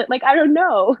smelled it. Like, I don't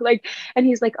know. Like, and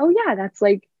he's like, oh yeah, that's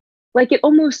like it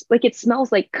almost like it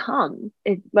smells like cum.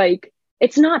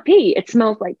 It's not pee. It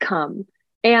smells like cum.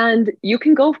 And you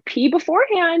can go pee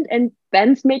beforehand and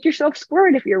then make yourself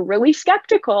squirt if you're really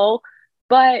skeptical.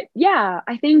 But yeah,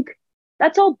 I think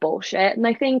that's all bullshit. And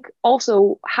I think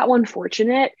also how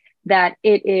unfortunate that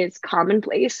it is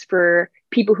commonplace for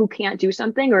people who can't do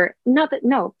something, or not that,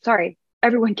 no, sorry,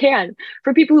 everyone can,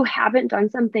 for people who haven't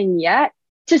done something yet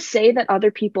to say that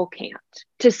other people can't,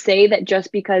 to say that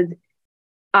just because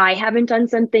I haven't done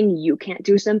something, you can't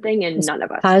do something, and Just none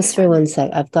of us pause for can. 1 sec.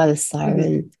 I've got a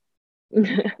siren.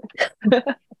 Mhm.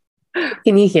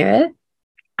 Can you hear it?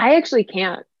 I actually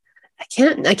can't.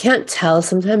 I can't tell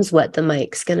sometimes what the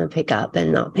mic's gonna pick up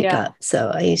and not pick Yeah, up.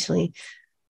 So I'm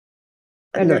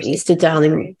not used to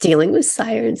understatement. Sorry. dealing with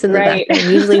sirens in the Right.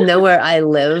 background. Usually know where I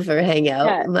live or hang out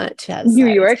Yeah. much has New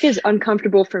sirens. York is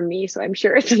uncomfortable for me, so I'm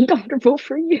sure it's uncomfortable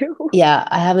for you. Yeah,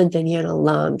 I haven't been here in a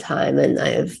long time and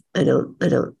I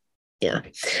don't yeah.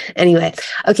 Anyway,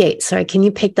 okay, sorry, can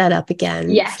you pick that up again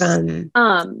Yes. from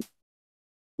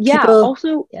Yeah, people?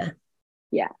 also, Yeah.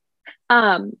 yeah.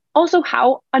 Also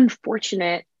how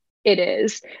unfortunate it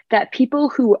is that people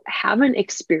who haven't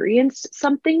experienced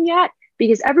something yet,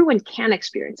 because everyone can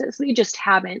experience it, so they just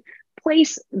haven't,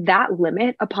 place that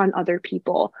limit upon other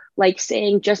people, like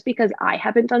saying just because I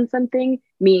haven't done something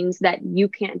means that you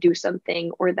can't do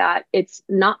something, or that it's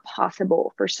not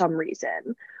possible for some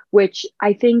reason, which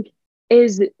I think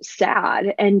is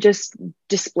sad and just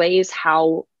displays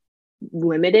how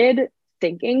limited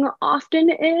thinking often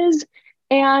is.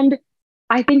 And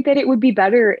I think that it would be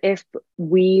better if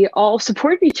we all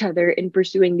support each other in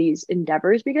pursuing these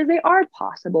endeavors, because they are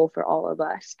possible for all of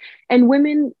us. And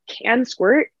women can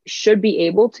squirt, should be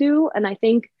able to. And I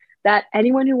think that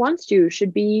anyone who wants to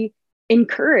should be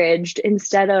encouraged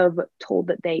instead of told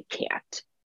that they can't.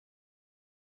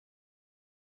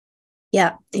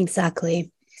 Yeah,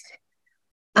 exactly.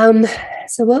 Um,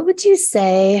 so what would you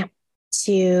say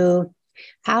to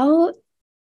how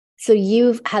so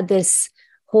you've had this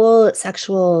whole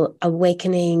sexual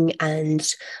awakening and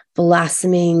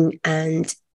blossoming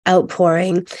and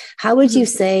outpouring. How would you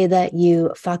say that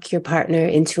you fuck your partner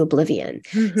into oblivion?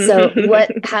 So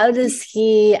how does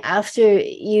he, after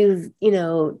you've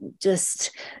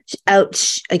just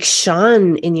like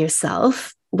shone in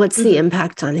yourself, what's the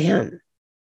impact on him?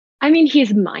 I mean,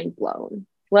 he's mind blown.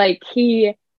 Like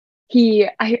I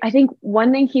think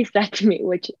one thing he said to me,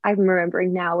 which I'm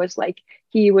remembering now, is like,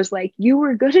 he was like, you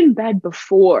were good in bed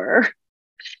before.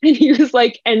 And he was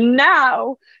like, and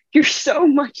now you're so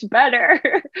much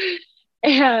better.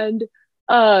 And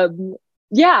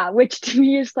yeah, which to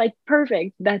me is like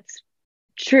perfect. That's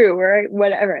true, or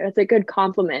whatever. That's a good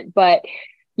compliment. But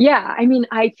yeah, I mean,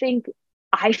 I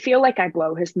feel like I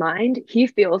blow his mind. He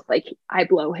feels like I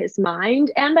blow his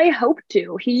mind, and I hope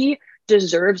to. He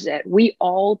deserves it. We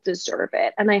all deserve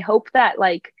it. And I hope that,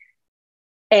 like,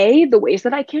 the ways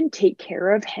that I can take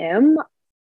care of him,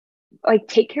 like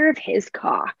take care of his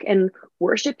cock and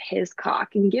worship his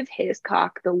cock and give his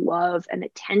cock the love and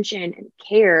attention and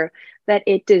care that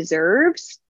it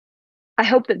deserves. I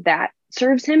hope that that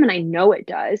serves him, and I know it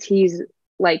does. He's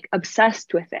like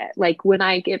obsessed with it. Like when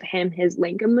I give him his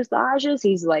Lincoln massages,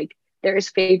 he's like their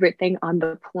favorite thing on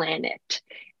the planet.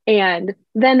 And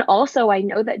then also I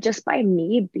know that just by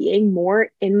me being more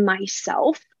in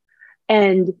myself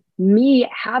and me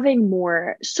having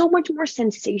so much more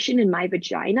sensation in my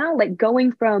vagina, like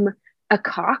going from a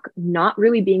cock not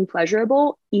really being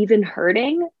pleasurable, even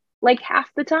hurting like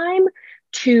half the time,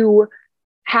 to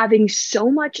having so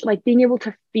much, like being able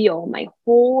to feel my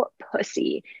whole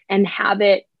pussy and have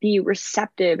it be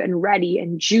receptive and ready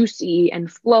and juicy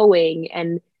and flowing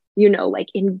and, like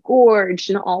engorged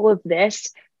and all of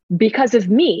this because of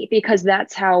me, because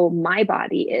that's how my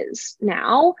body is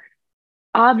now.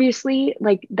 Obviously,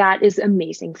 like that is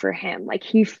amazing for him. Like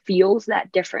he feels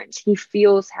that difference. He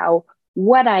feels how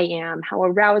what I am, how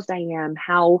aroused I am,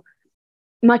 how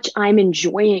much I'm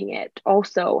enjoying it.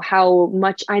 Also, how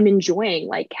much I'm enjoying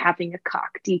like having a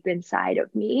cock deep inside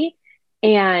of me.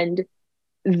 And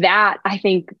that I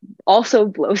think also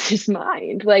blows his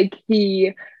mind. Like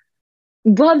he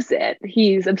loves it.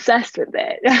 He's obsessed with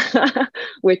it,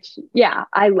 which, yeah,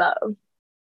 I love.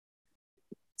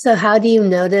 So how do you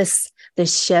notice the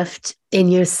shift in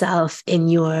yourself in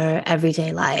your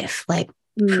everyday life? Like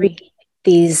pre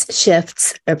these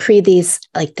shifts or pre these,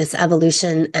 like this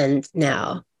evolution and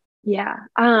now? Yeah.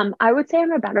 I would say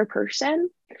I'm a better person.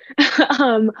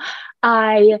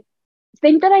 I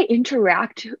think that I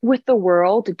interact with the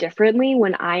world differently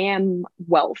when I am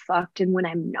well fucked and when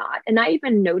I'm not. And I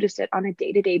even notice it on a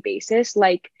day-to-day basis.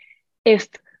 Like if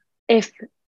if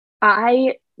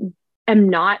I am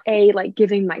not like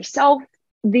giving myself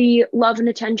the love and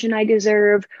attention I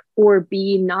deserve, or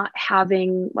B, not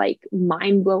having like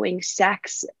mind-blowing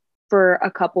sex for a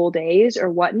couple days or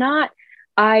whatnot,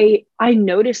 I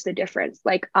notice the difference.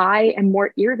 Like I am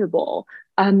more irritable.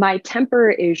 My temper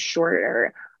is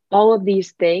shorter. All of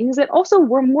these things that also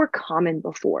were more common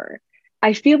before.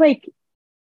 I feel like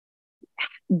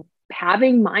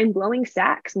having mind-blowing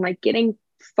sex and like getting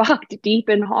fucked deep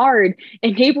and hard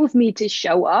enables me to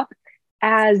show up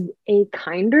as a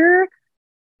kinder,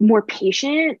 more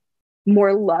patient,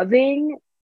 more loving,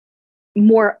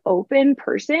 more open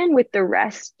person with the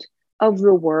rest of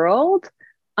the world.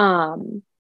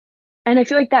 And I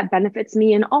feel like that benefits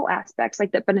me in all aspects,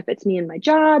 like that benefits me in my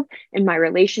job, in my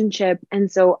relationship.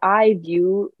 And so I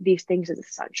view these things as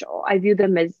essential. I view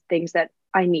them as things that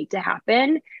I need to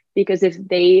happen, because if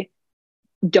they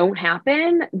don't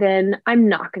happen, then I'm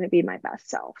not going to be my best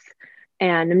self.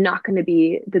 And I'm not going to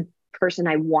be the person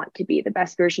I want to be, the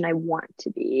best version I want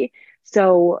to be.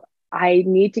 So I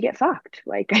need to get fucked.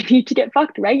 Like I need to get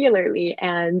fucked regularly,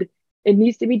 and it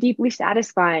needs to be deeply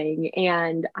satisfying.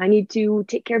 And I need to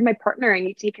take care of my partner. I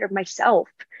need to take care of myself.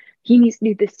 He needs to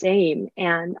do the same.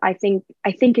 And I think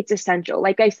it's essential.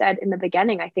 Like I said in the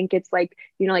beginning, I think it's like,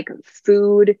 like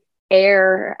food,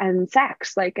 air, and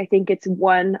sex. Like I think it's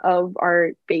one of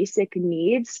our basic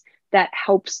needs that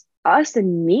helps us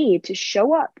and me to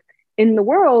show up in the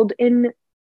world in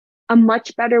a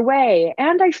much better way.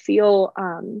 And I feel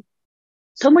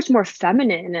so much more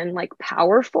feminine and like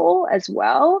powerful as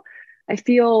well. I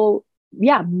feel,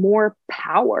 yeah, more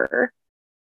power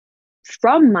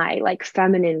from my like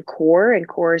feminine core, and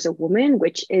core as a woman,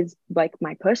 which is like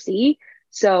my pussy.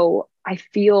 So I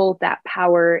feel that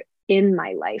power in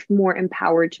my life, more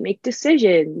empowered to make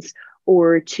decisions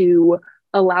or to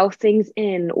allow things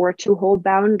in or to hold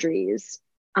boundaries.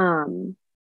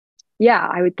 Yeah,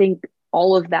 I would think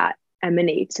all of that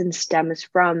emanates and stems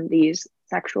from these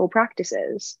sexual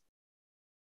practices.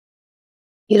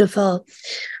 Beautiful.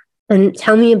 And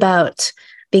tell me about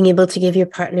being able to give your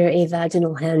partner a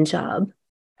vaginal hand job.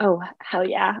 Oh, hell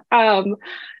yeah.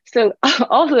 So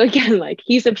also again, like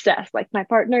he's obsessed. Like my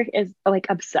partner is like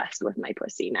obsessed with my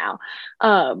pussy now.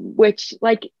 Which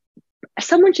like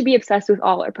someone should be obsessed with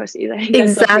all our pussies. I think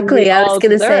exactly. I was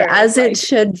gonna say, as like, it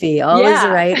should be. All is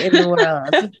right in the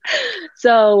world.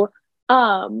 So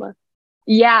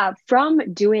yeah,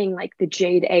 from doing like the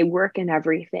Jade A work and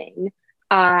everything,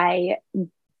 I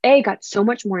got so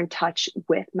much more in touch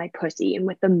with my pussy and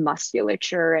with the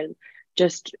musculature and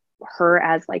just her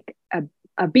as like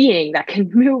a being that can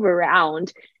move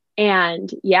around. And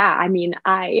yeah, I mean,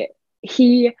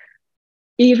 he,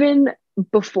 even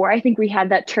before I think we had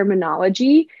that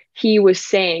terminology, he was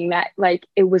saying that like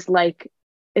it was like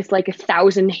it's like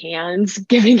 1,000 hands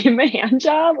giving him a hand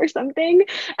job or something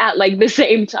at like the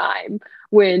same time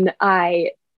when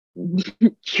I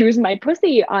use my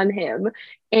pussy on him.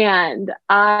 And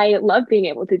I love being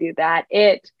able to do that.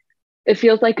 It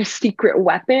feels like a secret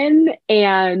weapon,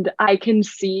 and I can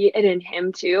see it in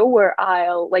him too, where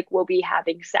we'll be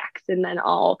having sex and then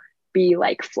I'll be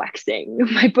like flexing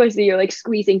my pussy or like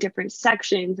squeezing different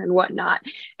sections and whatnot,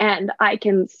 and I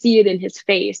can see it in his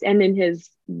face and in his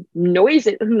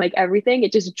noises and like everything.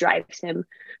 It just drives him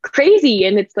crazy,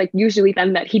 and it's like usually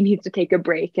then that he needs to take a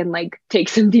break and like take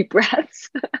some deep breaths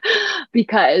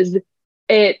because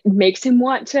it makes him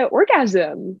want to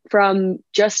orgasm from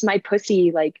just my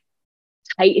pussy like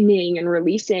tightening and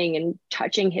releasing and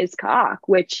touching his cock,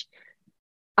 which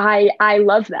I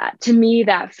love that. To me,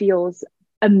 that feels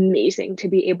amazing to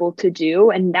be able to do.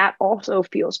 And that also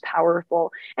feels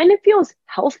powerful and it feels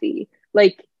healthy.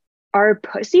 Like our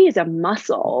pussy is a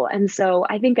muscle. And so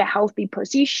I think a healthy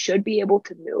pussy should be able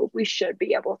to move. We should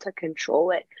be able to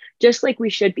control it, just like we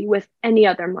should be with any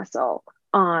other muscle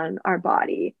on our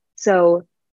body. So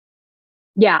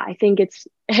yeah, I think it's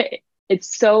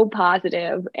so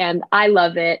positive and I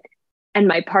love it. And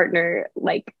my partner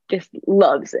like just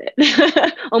loves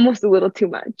it almost a little too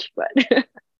much, but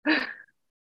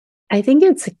I think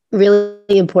it's a really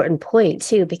important point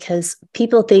too, because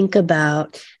people think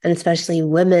about, and especially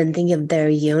women think of their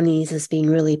yonis as being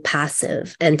really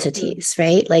passive entities,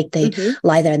 right? Like they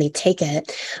lie there and they take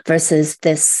it versus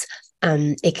this,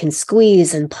 it can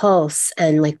squeeze and pulse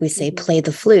and like we say, play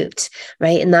the flute,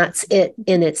 right? And that's it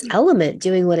in its element,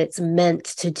 doing what it's meant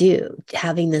to do,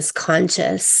 having this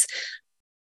conscious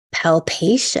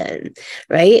palpation,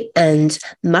 right? And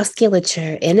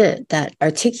musculature in it that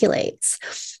articulates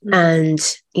and,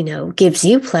 you know, gives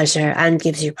you pleasure and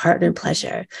gives your partner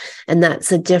pleasure. And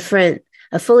that's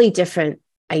a fully different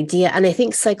idea. And I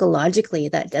think psychologically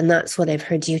and that's what I've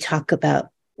heard you talk about,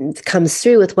 comes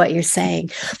through with what you're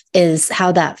saying, is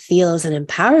how that feels and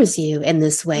empowers you in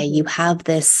this way. You have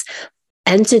this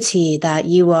entity that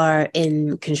you are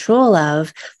in control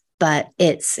of, but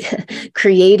it's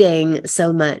creating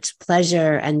so much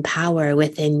pleasure and power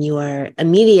within your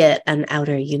immediate and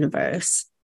outer universe.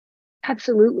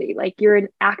 Absolutely. Like you're an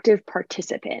active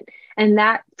participant. And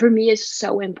that for me is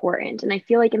so important. And I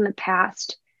feel like in the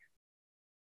past,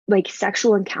 like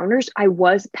sexual encounters, I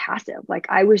was passive. Like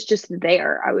I was just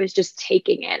there. I was just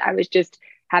taking it. I was just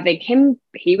having him,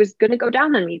 he was going to go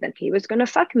down on me, then he was going to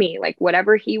fuck me, like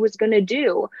whatever he was going to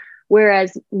do.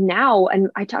 Whereas now,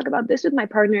 and I talk about this with my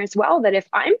partner as well, that if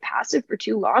I'm passive for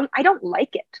too long, I don't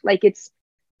like it.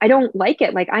 I don't like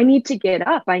it. Like I need to get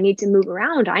up. I need to move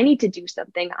around. I need to do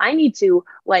something. I need to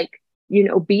like,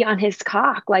 be on his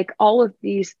cock, like all of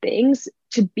these things,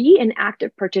 to be an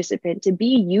active participant, to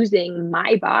be using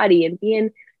my body and be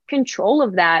in control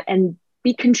of that and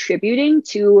be contributing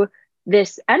to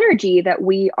this energy that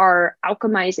we are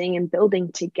alchemizing and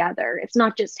building together. It's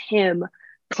not just him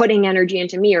putting energy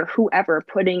into me or whoever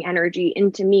putting energy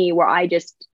into me where I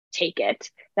just take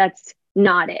it. That's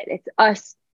not it. It's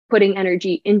us putting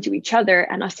energy into each other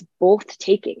and us both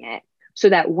taking it so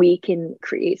that we can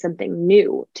create something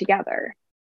new together.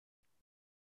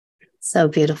 So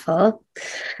beautiful.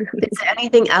 Is there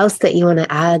anything else that you want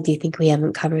to add? Do you think we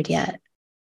haven't covered yet?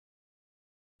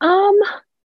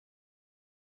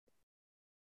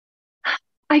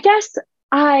 I guess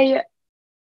I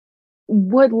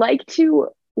would like to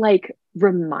like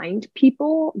remind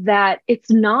people that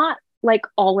it's not like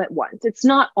all at once. It's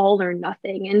not all or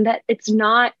nothing. And that it's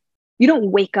not, you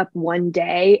don't wake up one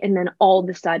day and then all of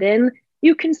a sudden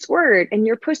you can squirt and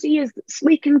your pussy is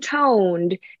sleek and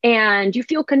toned and you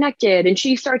feel connected and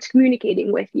she starts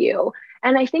communicating with you.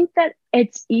 And I think that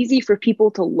it's easy for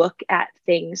people to look at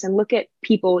things and look at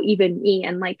people, even me,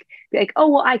 and like be like, oh,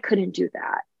 well, I couldn't do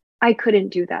that. I couldn't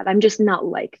do that. I'm just not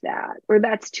like that, or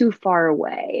that's too far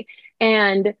away.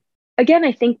 And again,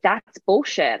 I think that's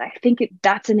bullshit. I think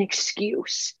that's an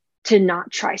excuse to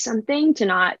not try something, to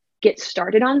not get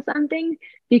started on something,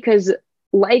 because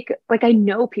like I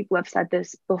know people have said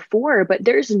this before, but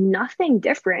there's nothing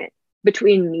different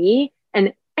between me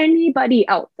and anybody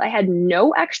else. I had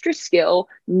no extra skill,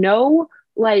 no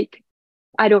like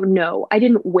I don't know. I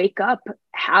didn't wake up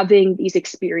having these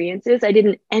experiences. I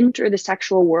didn't enter the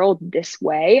sexual world this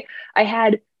way. I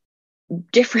had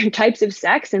different types of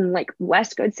sex and like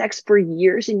less good sex for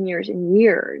years and years and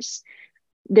years.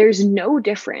 there's no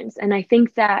difference. And I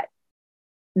think that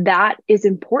that is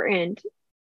important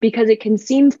because it can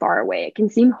seem far away. It can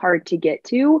seem hard to get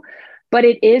to, but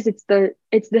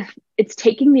it's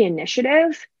taking the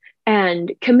initiative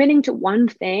and committing to one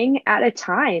thing at a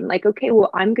time. Like, okay,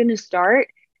 well, I'm going to start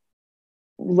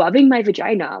loving my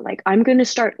vagina. Like, I'm going to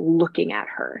start looking at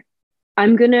her.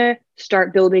 I'm going to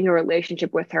start building a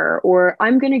relationship with her, or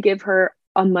I'm going to give her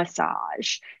a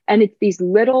massage. And it's these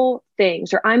little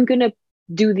things, or I'm going to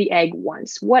do the egg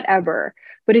once, whatever.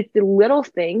 But it's the little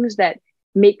things that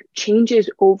make changes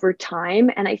over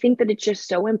time. And I think that it's just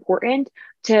so important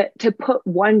to put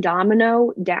one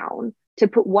domino down,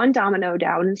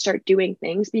 and start doing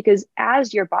things, because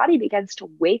as your body begins to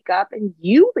wake up and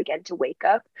you begin to wake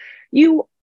up, you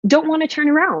don't want to turn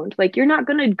around. Like, you're not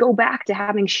going to go back to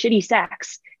having shitty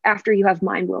sex after you have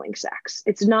mind-blowing sex.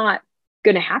 It's not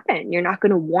going to happen. You're not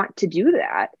going to want to do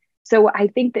that. So I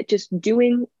think that just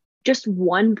doing just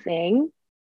one thing,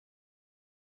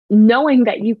 knowing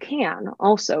that you can,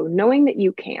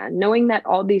 knowing that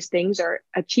all these things are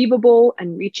achievable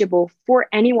and reachable for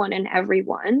anyone and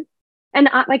everyone. And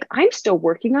I'm still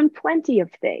working on plenty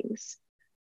of things.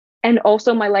 And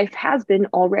also my life has been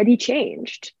already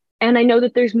changed. And I know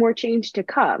that there's more change to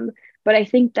come, but I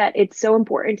think that it's so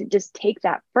important to just take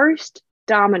that first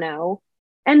domino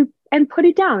and put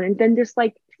it down, and then just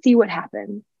like see what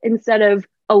happens, instead of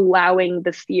allowing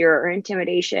the fear or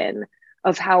intimidation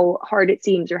of how hard it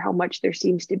seems or how much there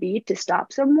seems to be to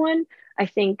stop someone. I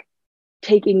think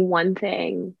taking one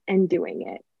thing and doing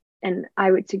it. And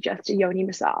I would suggest a yoni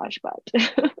massage, but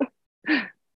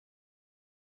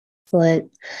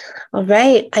Excellent. All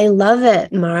right. I love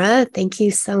it, Mara. Thank you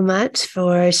so much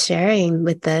for sharing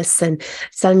with this. And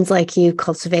sounds like you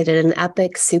cultivated an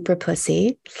epic super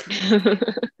pussy.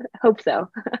 Hope so.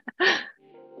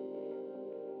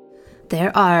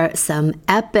 There are some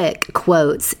epic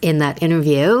quotes in that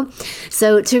interview.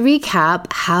 So to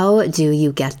recap, how do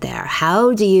you get there?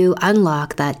 How do you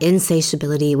unlock that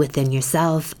insatiability within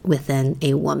yourself, within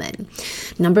a woman?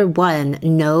 Number 1,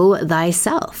 know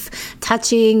thyself.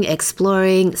 Touching,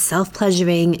 exploring,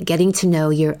 self-pleasuring, getting to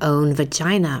know your own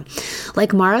vagina.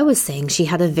 Like Mara was saying, she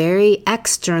had a very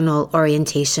external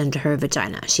orientation to her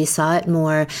vagina. She saw it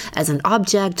more as an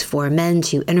object for men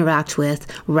to interact with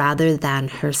rather than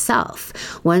herself.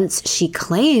 Once she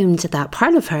claimed that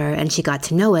part of her and she got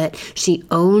to know it, she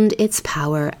owned its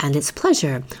power and its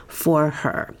pleasure for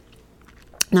her.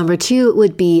 Number 2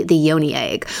 would be the yoni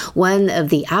egg. One of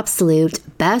the absolute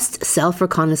best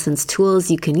self-reconnaissance tools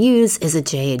you can use is a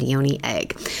jade yoni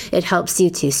egg. It helps you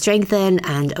to strengthen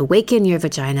and awaken your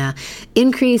vagina,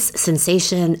 increase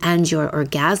sensation and your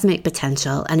orgasmic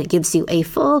potential, and it gives you a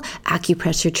full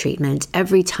acupressure treatment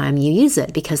every time you use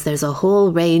it, because there's a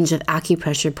whole range of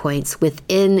acupressure points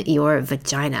within your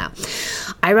vagina.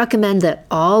 I recommend that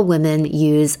all women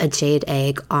use a jade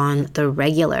egg on the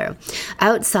regular.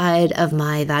 Outside of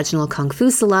my vaginal kung fu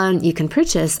salon, you can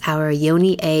purchase our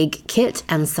yoni egg kit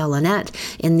and salonette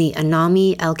in the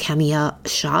Anami Alchemia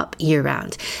shop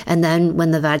year-round. And then when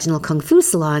the vaginal kung fu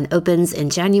salon opens in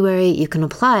January, you can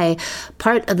apply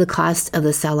part of the cost of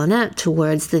the salonette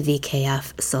towards the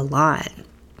VKF salon.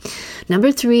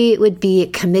 Number 3 would be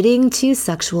committing to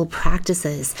sexual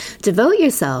practices. Devote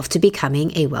yourself to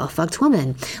becoming a well-fucked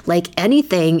woman. Like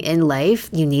anything in life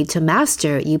you need to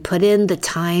master, you put in the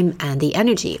time and the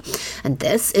energy. And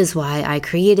this is why I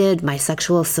created my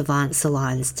Sexual Savant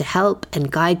salons, to help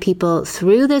and guide people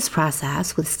through this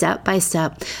process with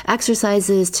step-by-step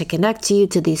exercises to connect you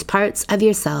to these parts of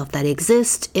yourself that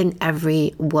exist in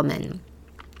every woman.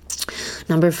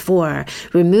 Number 4,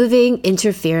 removing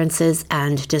interferences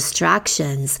and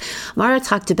distractions. Mara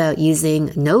talked about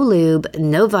using no lube,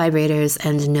 no vibrators,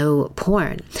 and no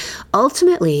porn.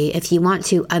 Ultimately, if you want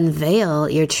to unveil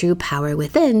your true power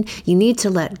within, you need to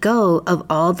let go of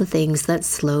all the things that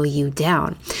slow you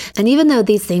down. And even though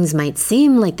these things might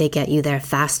seem like they get you there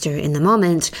faster in the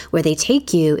moment, where they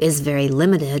take you is very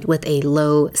limited with a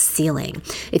low ceiling.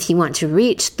 If you want to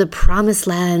reach the promised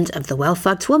land of the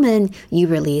well-fucked woman, you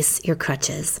release your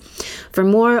crutches. For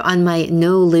more on my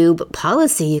no lube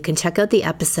policy, you can check out the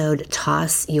episode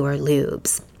Toss Your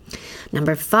Lubes.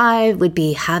 Number 5 would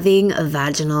be having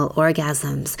vaginal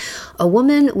orgasms. A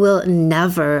woman will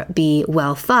never be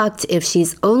well fucked if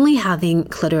she's only having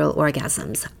clitoral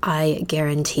orgasms. I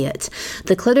guarantee it.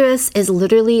 The clitoris is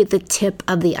literally the tip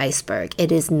of the iceberg.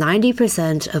 It is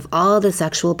 90% of all the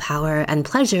sexual power and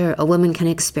pleasure a woman can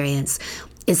experience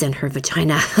is in her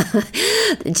vagina.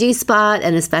 The G-spot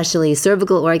and especially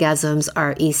cervical orgasms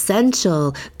are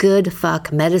essential good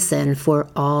fuck medicine for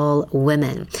all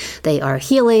women. They are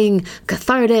healing,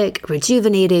 cathartic,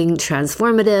 rejuvenating,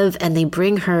 transformative, and they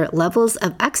bring her levels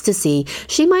of ecstasy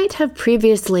she might have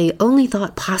previously only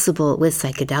thought possible with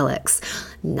psychedelics.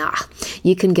 Nah,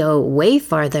 you can go way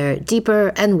farther,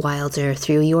 deeper, and wilder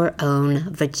through your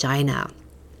own vagina.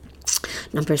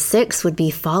 Number 6 would be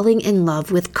falling in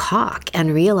love with cock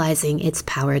and realizing its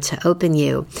power to open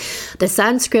you. The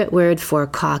Sanskrit word for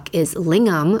cock is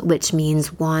lingam, which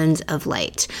means wand of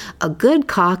light. A good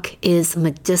cock is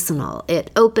medicinal.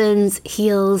 It opens,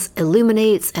 heals,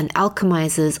 illuminates, and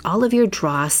alchemizes all of your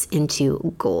dross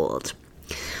into gold.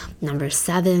 Number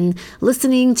 7,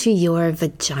 listening to your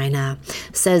vagina.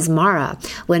 Says Mara,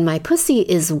 when my pussy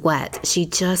is wet, she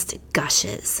just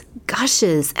gushes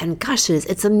and gushes.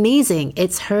 It's amazing.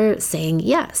 It's her saying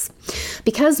yes.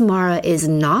 Because Mara is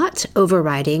not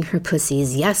overriding her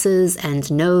pussy's yeses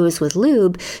and nos with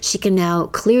lube, she can now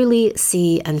clearly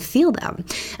see and feel them.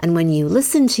 And when you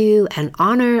listen to and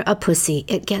honor a pussy,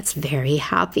 it gets very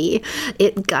happy.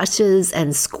 It gushes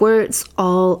and squirts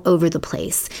all over the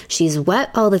place. She's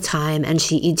wet all the time and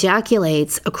she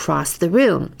ejaculates across the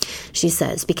room. She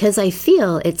says, because I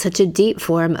feel it's such a deep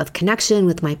form of connection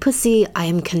with my pussy, I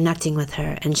am connecting with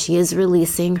her and she is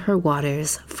releasing her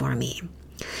waters for me.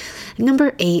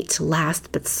 Number 8,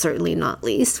 last but certainly not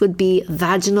least, would be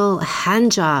vaginal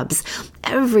hand jobs.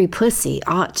 Every pussy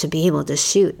ought to be able to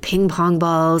shoot ping pong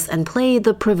balls and play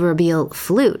the proverbial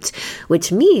flute,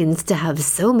 which means to have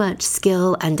so much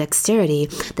skill and dexterity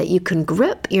that you can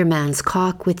grip your man's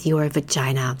cock with your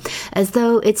vagina, as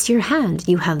though it's your hand.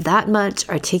 You have that much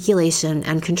articulation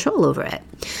and control over it.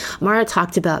 Mara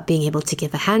talked about being able to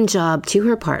give a hand job to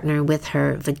her partner with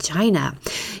her vagina.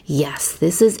 Yes,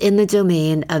 this is in the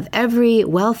domain of every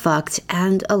well-fucked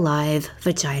and alive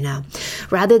vagina.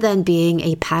 Rather than being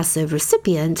a passive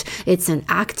recipient, it's an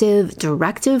active,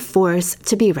 directive force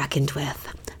to be reckoned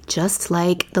with, just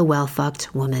like the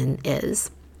well-fucked woman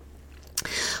is.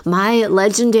 My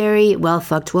legendary Well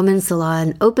Fucked Woman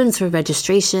Salon opens for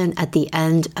registration at the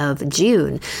end of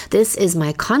June. This is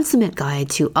my consummate guide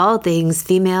to all things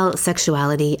female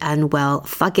sexuality and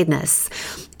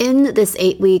well-fuckedness. In this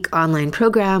 8-week online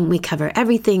program, we cover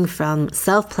everything from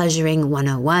self-pleasuring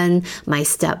 101, my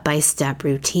step-by-step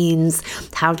routines,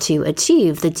 how to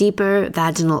achieve the deeper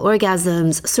vaginal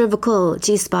orgasms, cervical,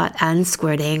 G-spot, and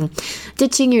squirting,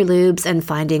 ditching your lubes and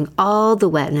finding all the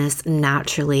wetness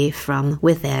naturally from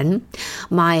within,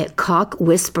 my cock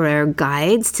whisperer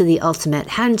guides to the ultimate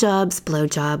hand jobs,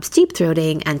 blowjobs, deep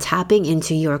throating, and tapping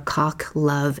into your cock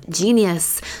love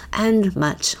genius, and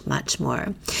much, much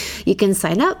more. You can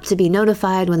sign up to be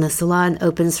notified when the salon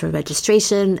opens for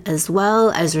registration, as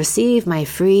well as receive my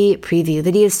free preview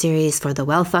video series for the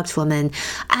Well Fucked Woman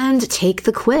and take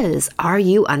the quiz, Are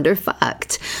You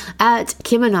Underfucked? At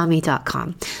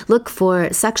kimanami.com. Look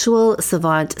for Sexual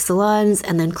Savant Salons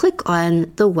and then click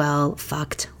on the Well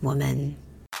Fucked Woman.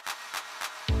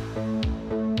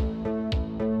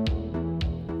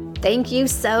 Thank you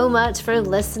so much for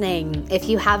listening. If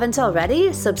you haven't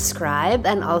already, subscribe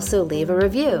and also leave a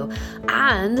review.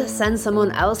 And send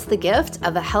someone else the gift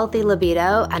of a healthy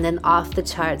libido and an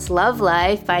off-the-charts love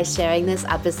life by sharing this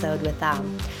episode with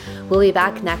them. We'll be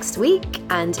back next week,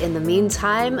 and in the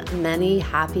meantime, many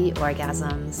happy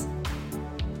orgasms.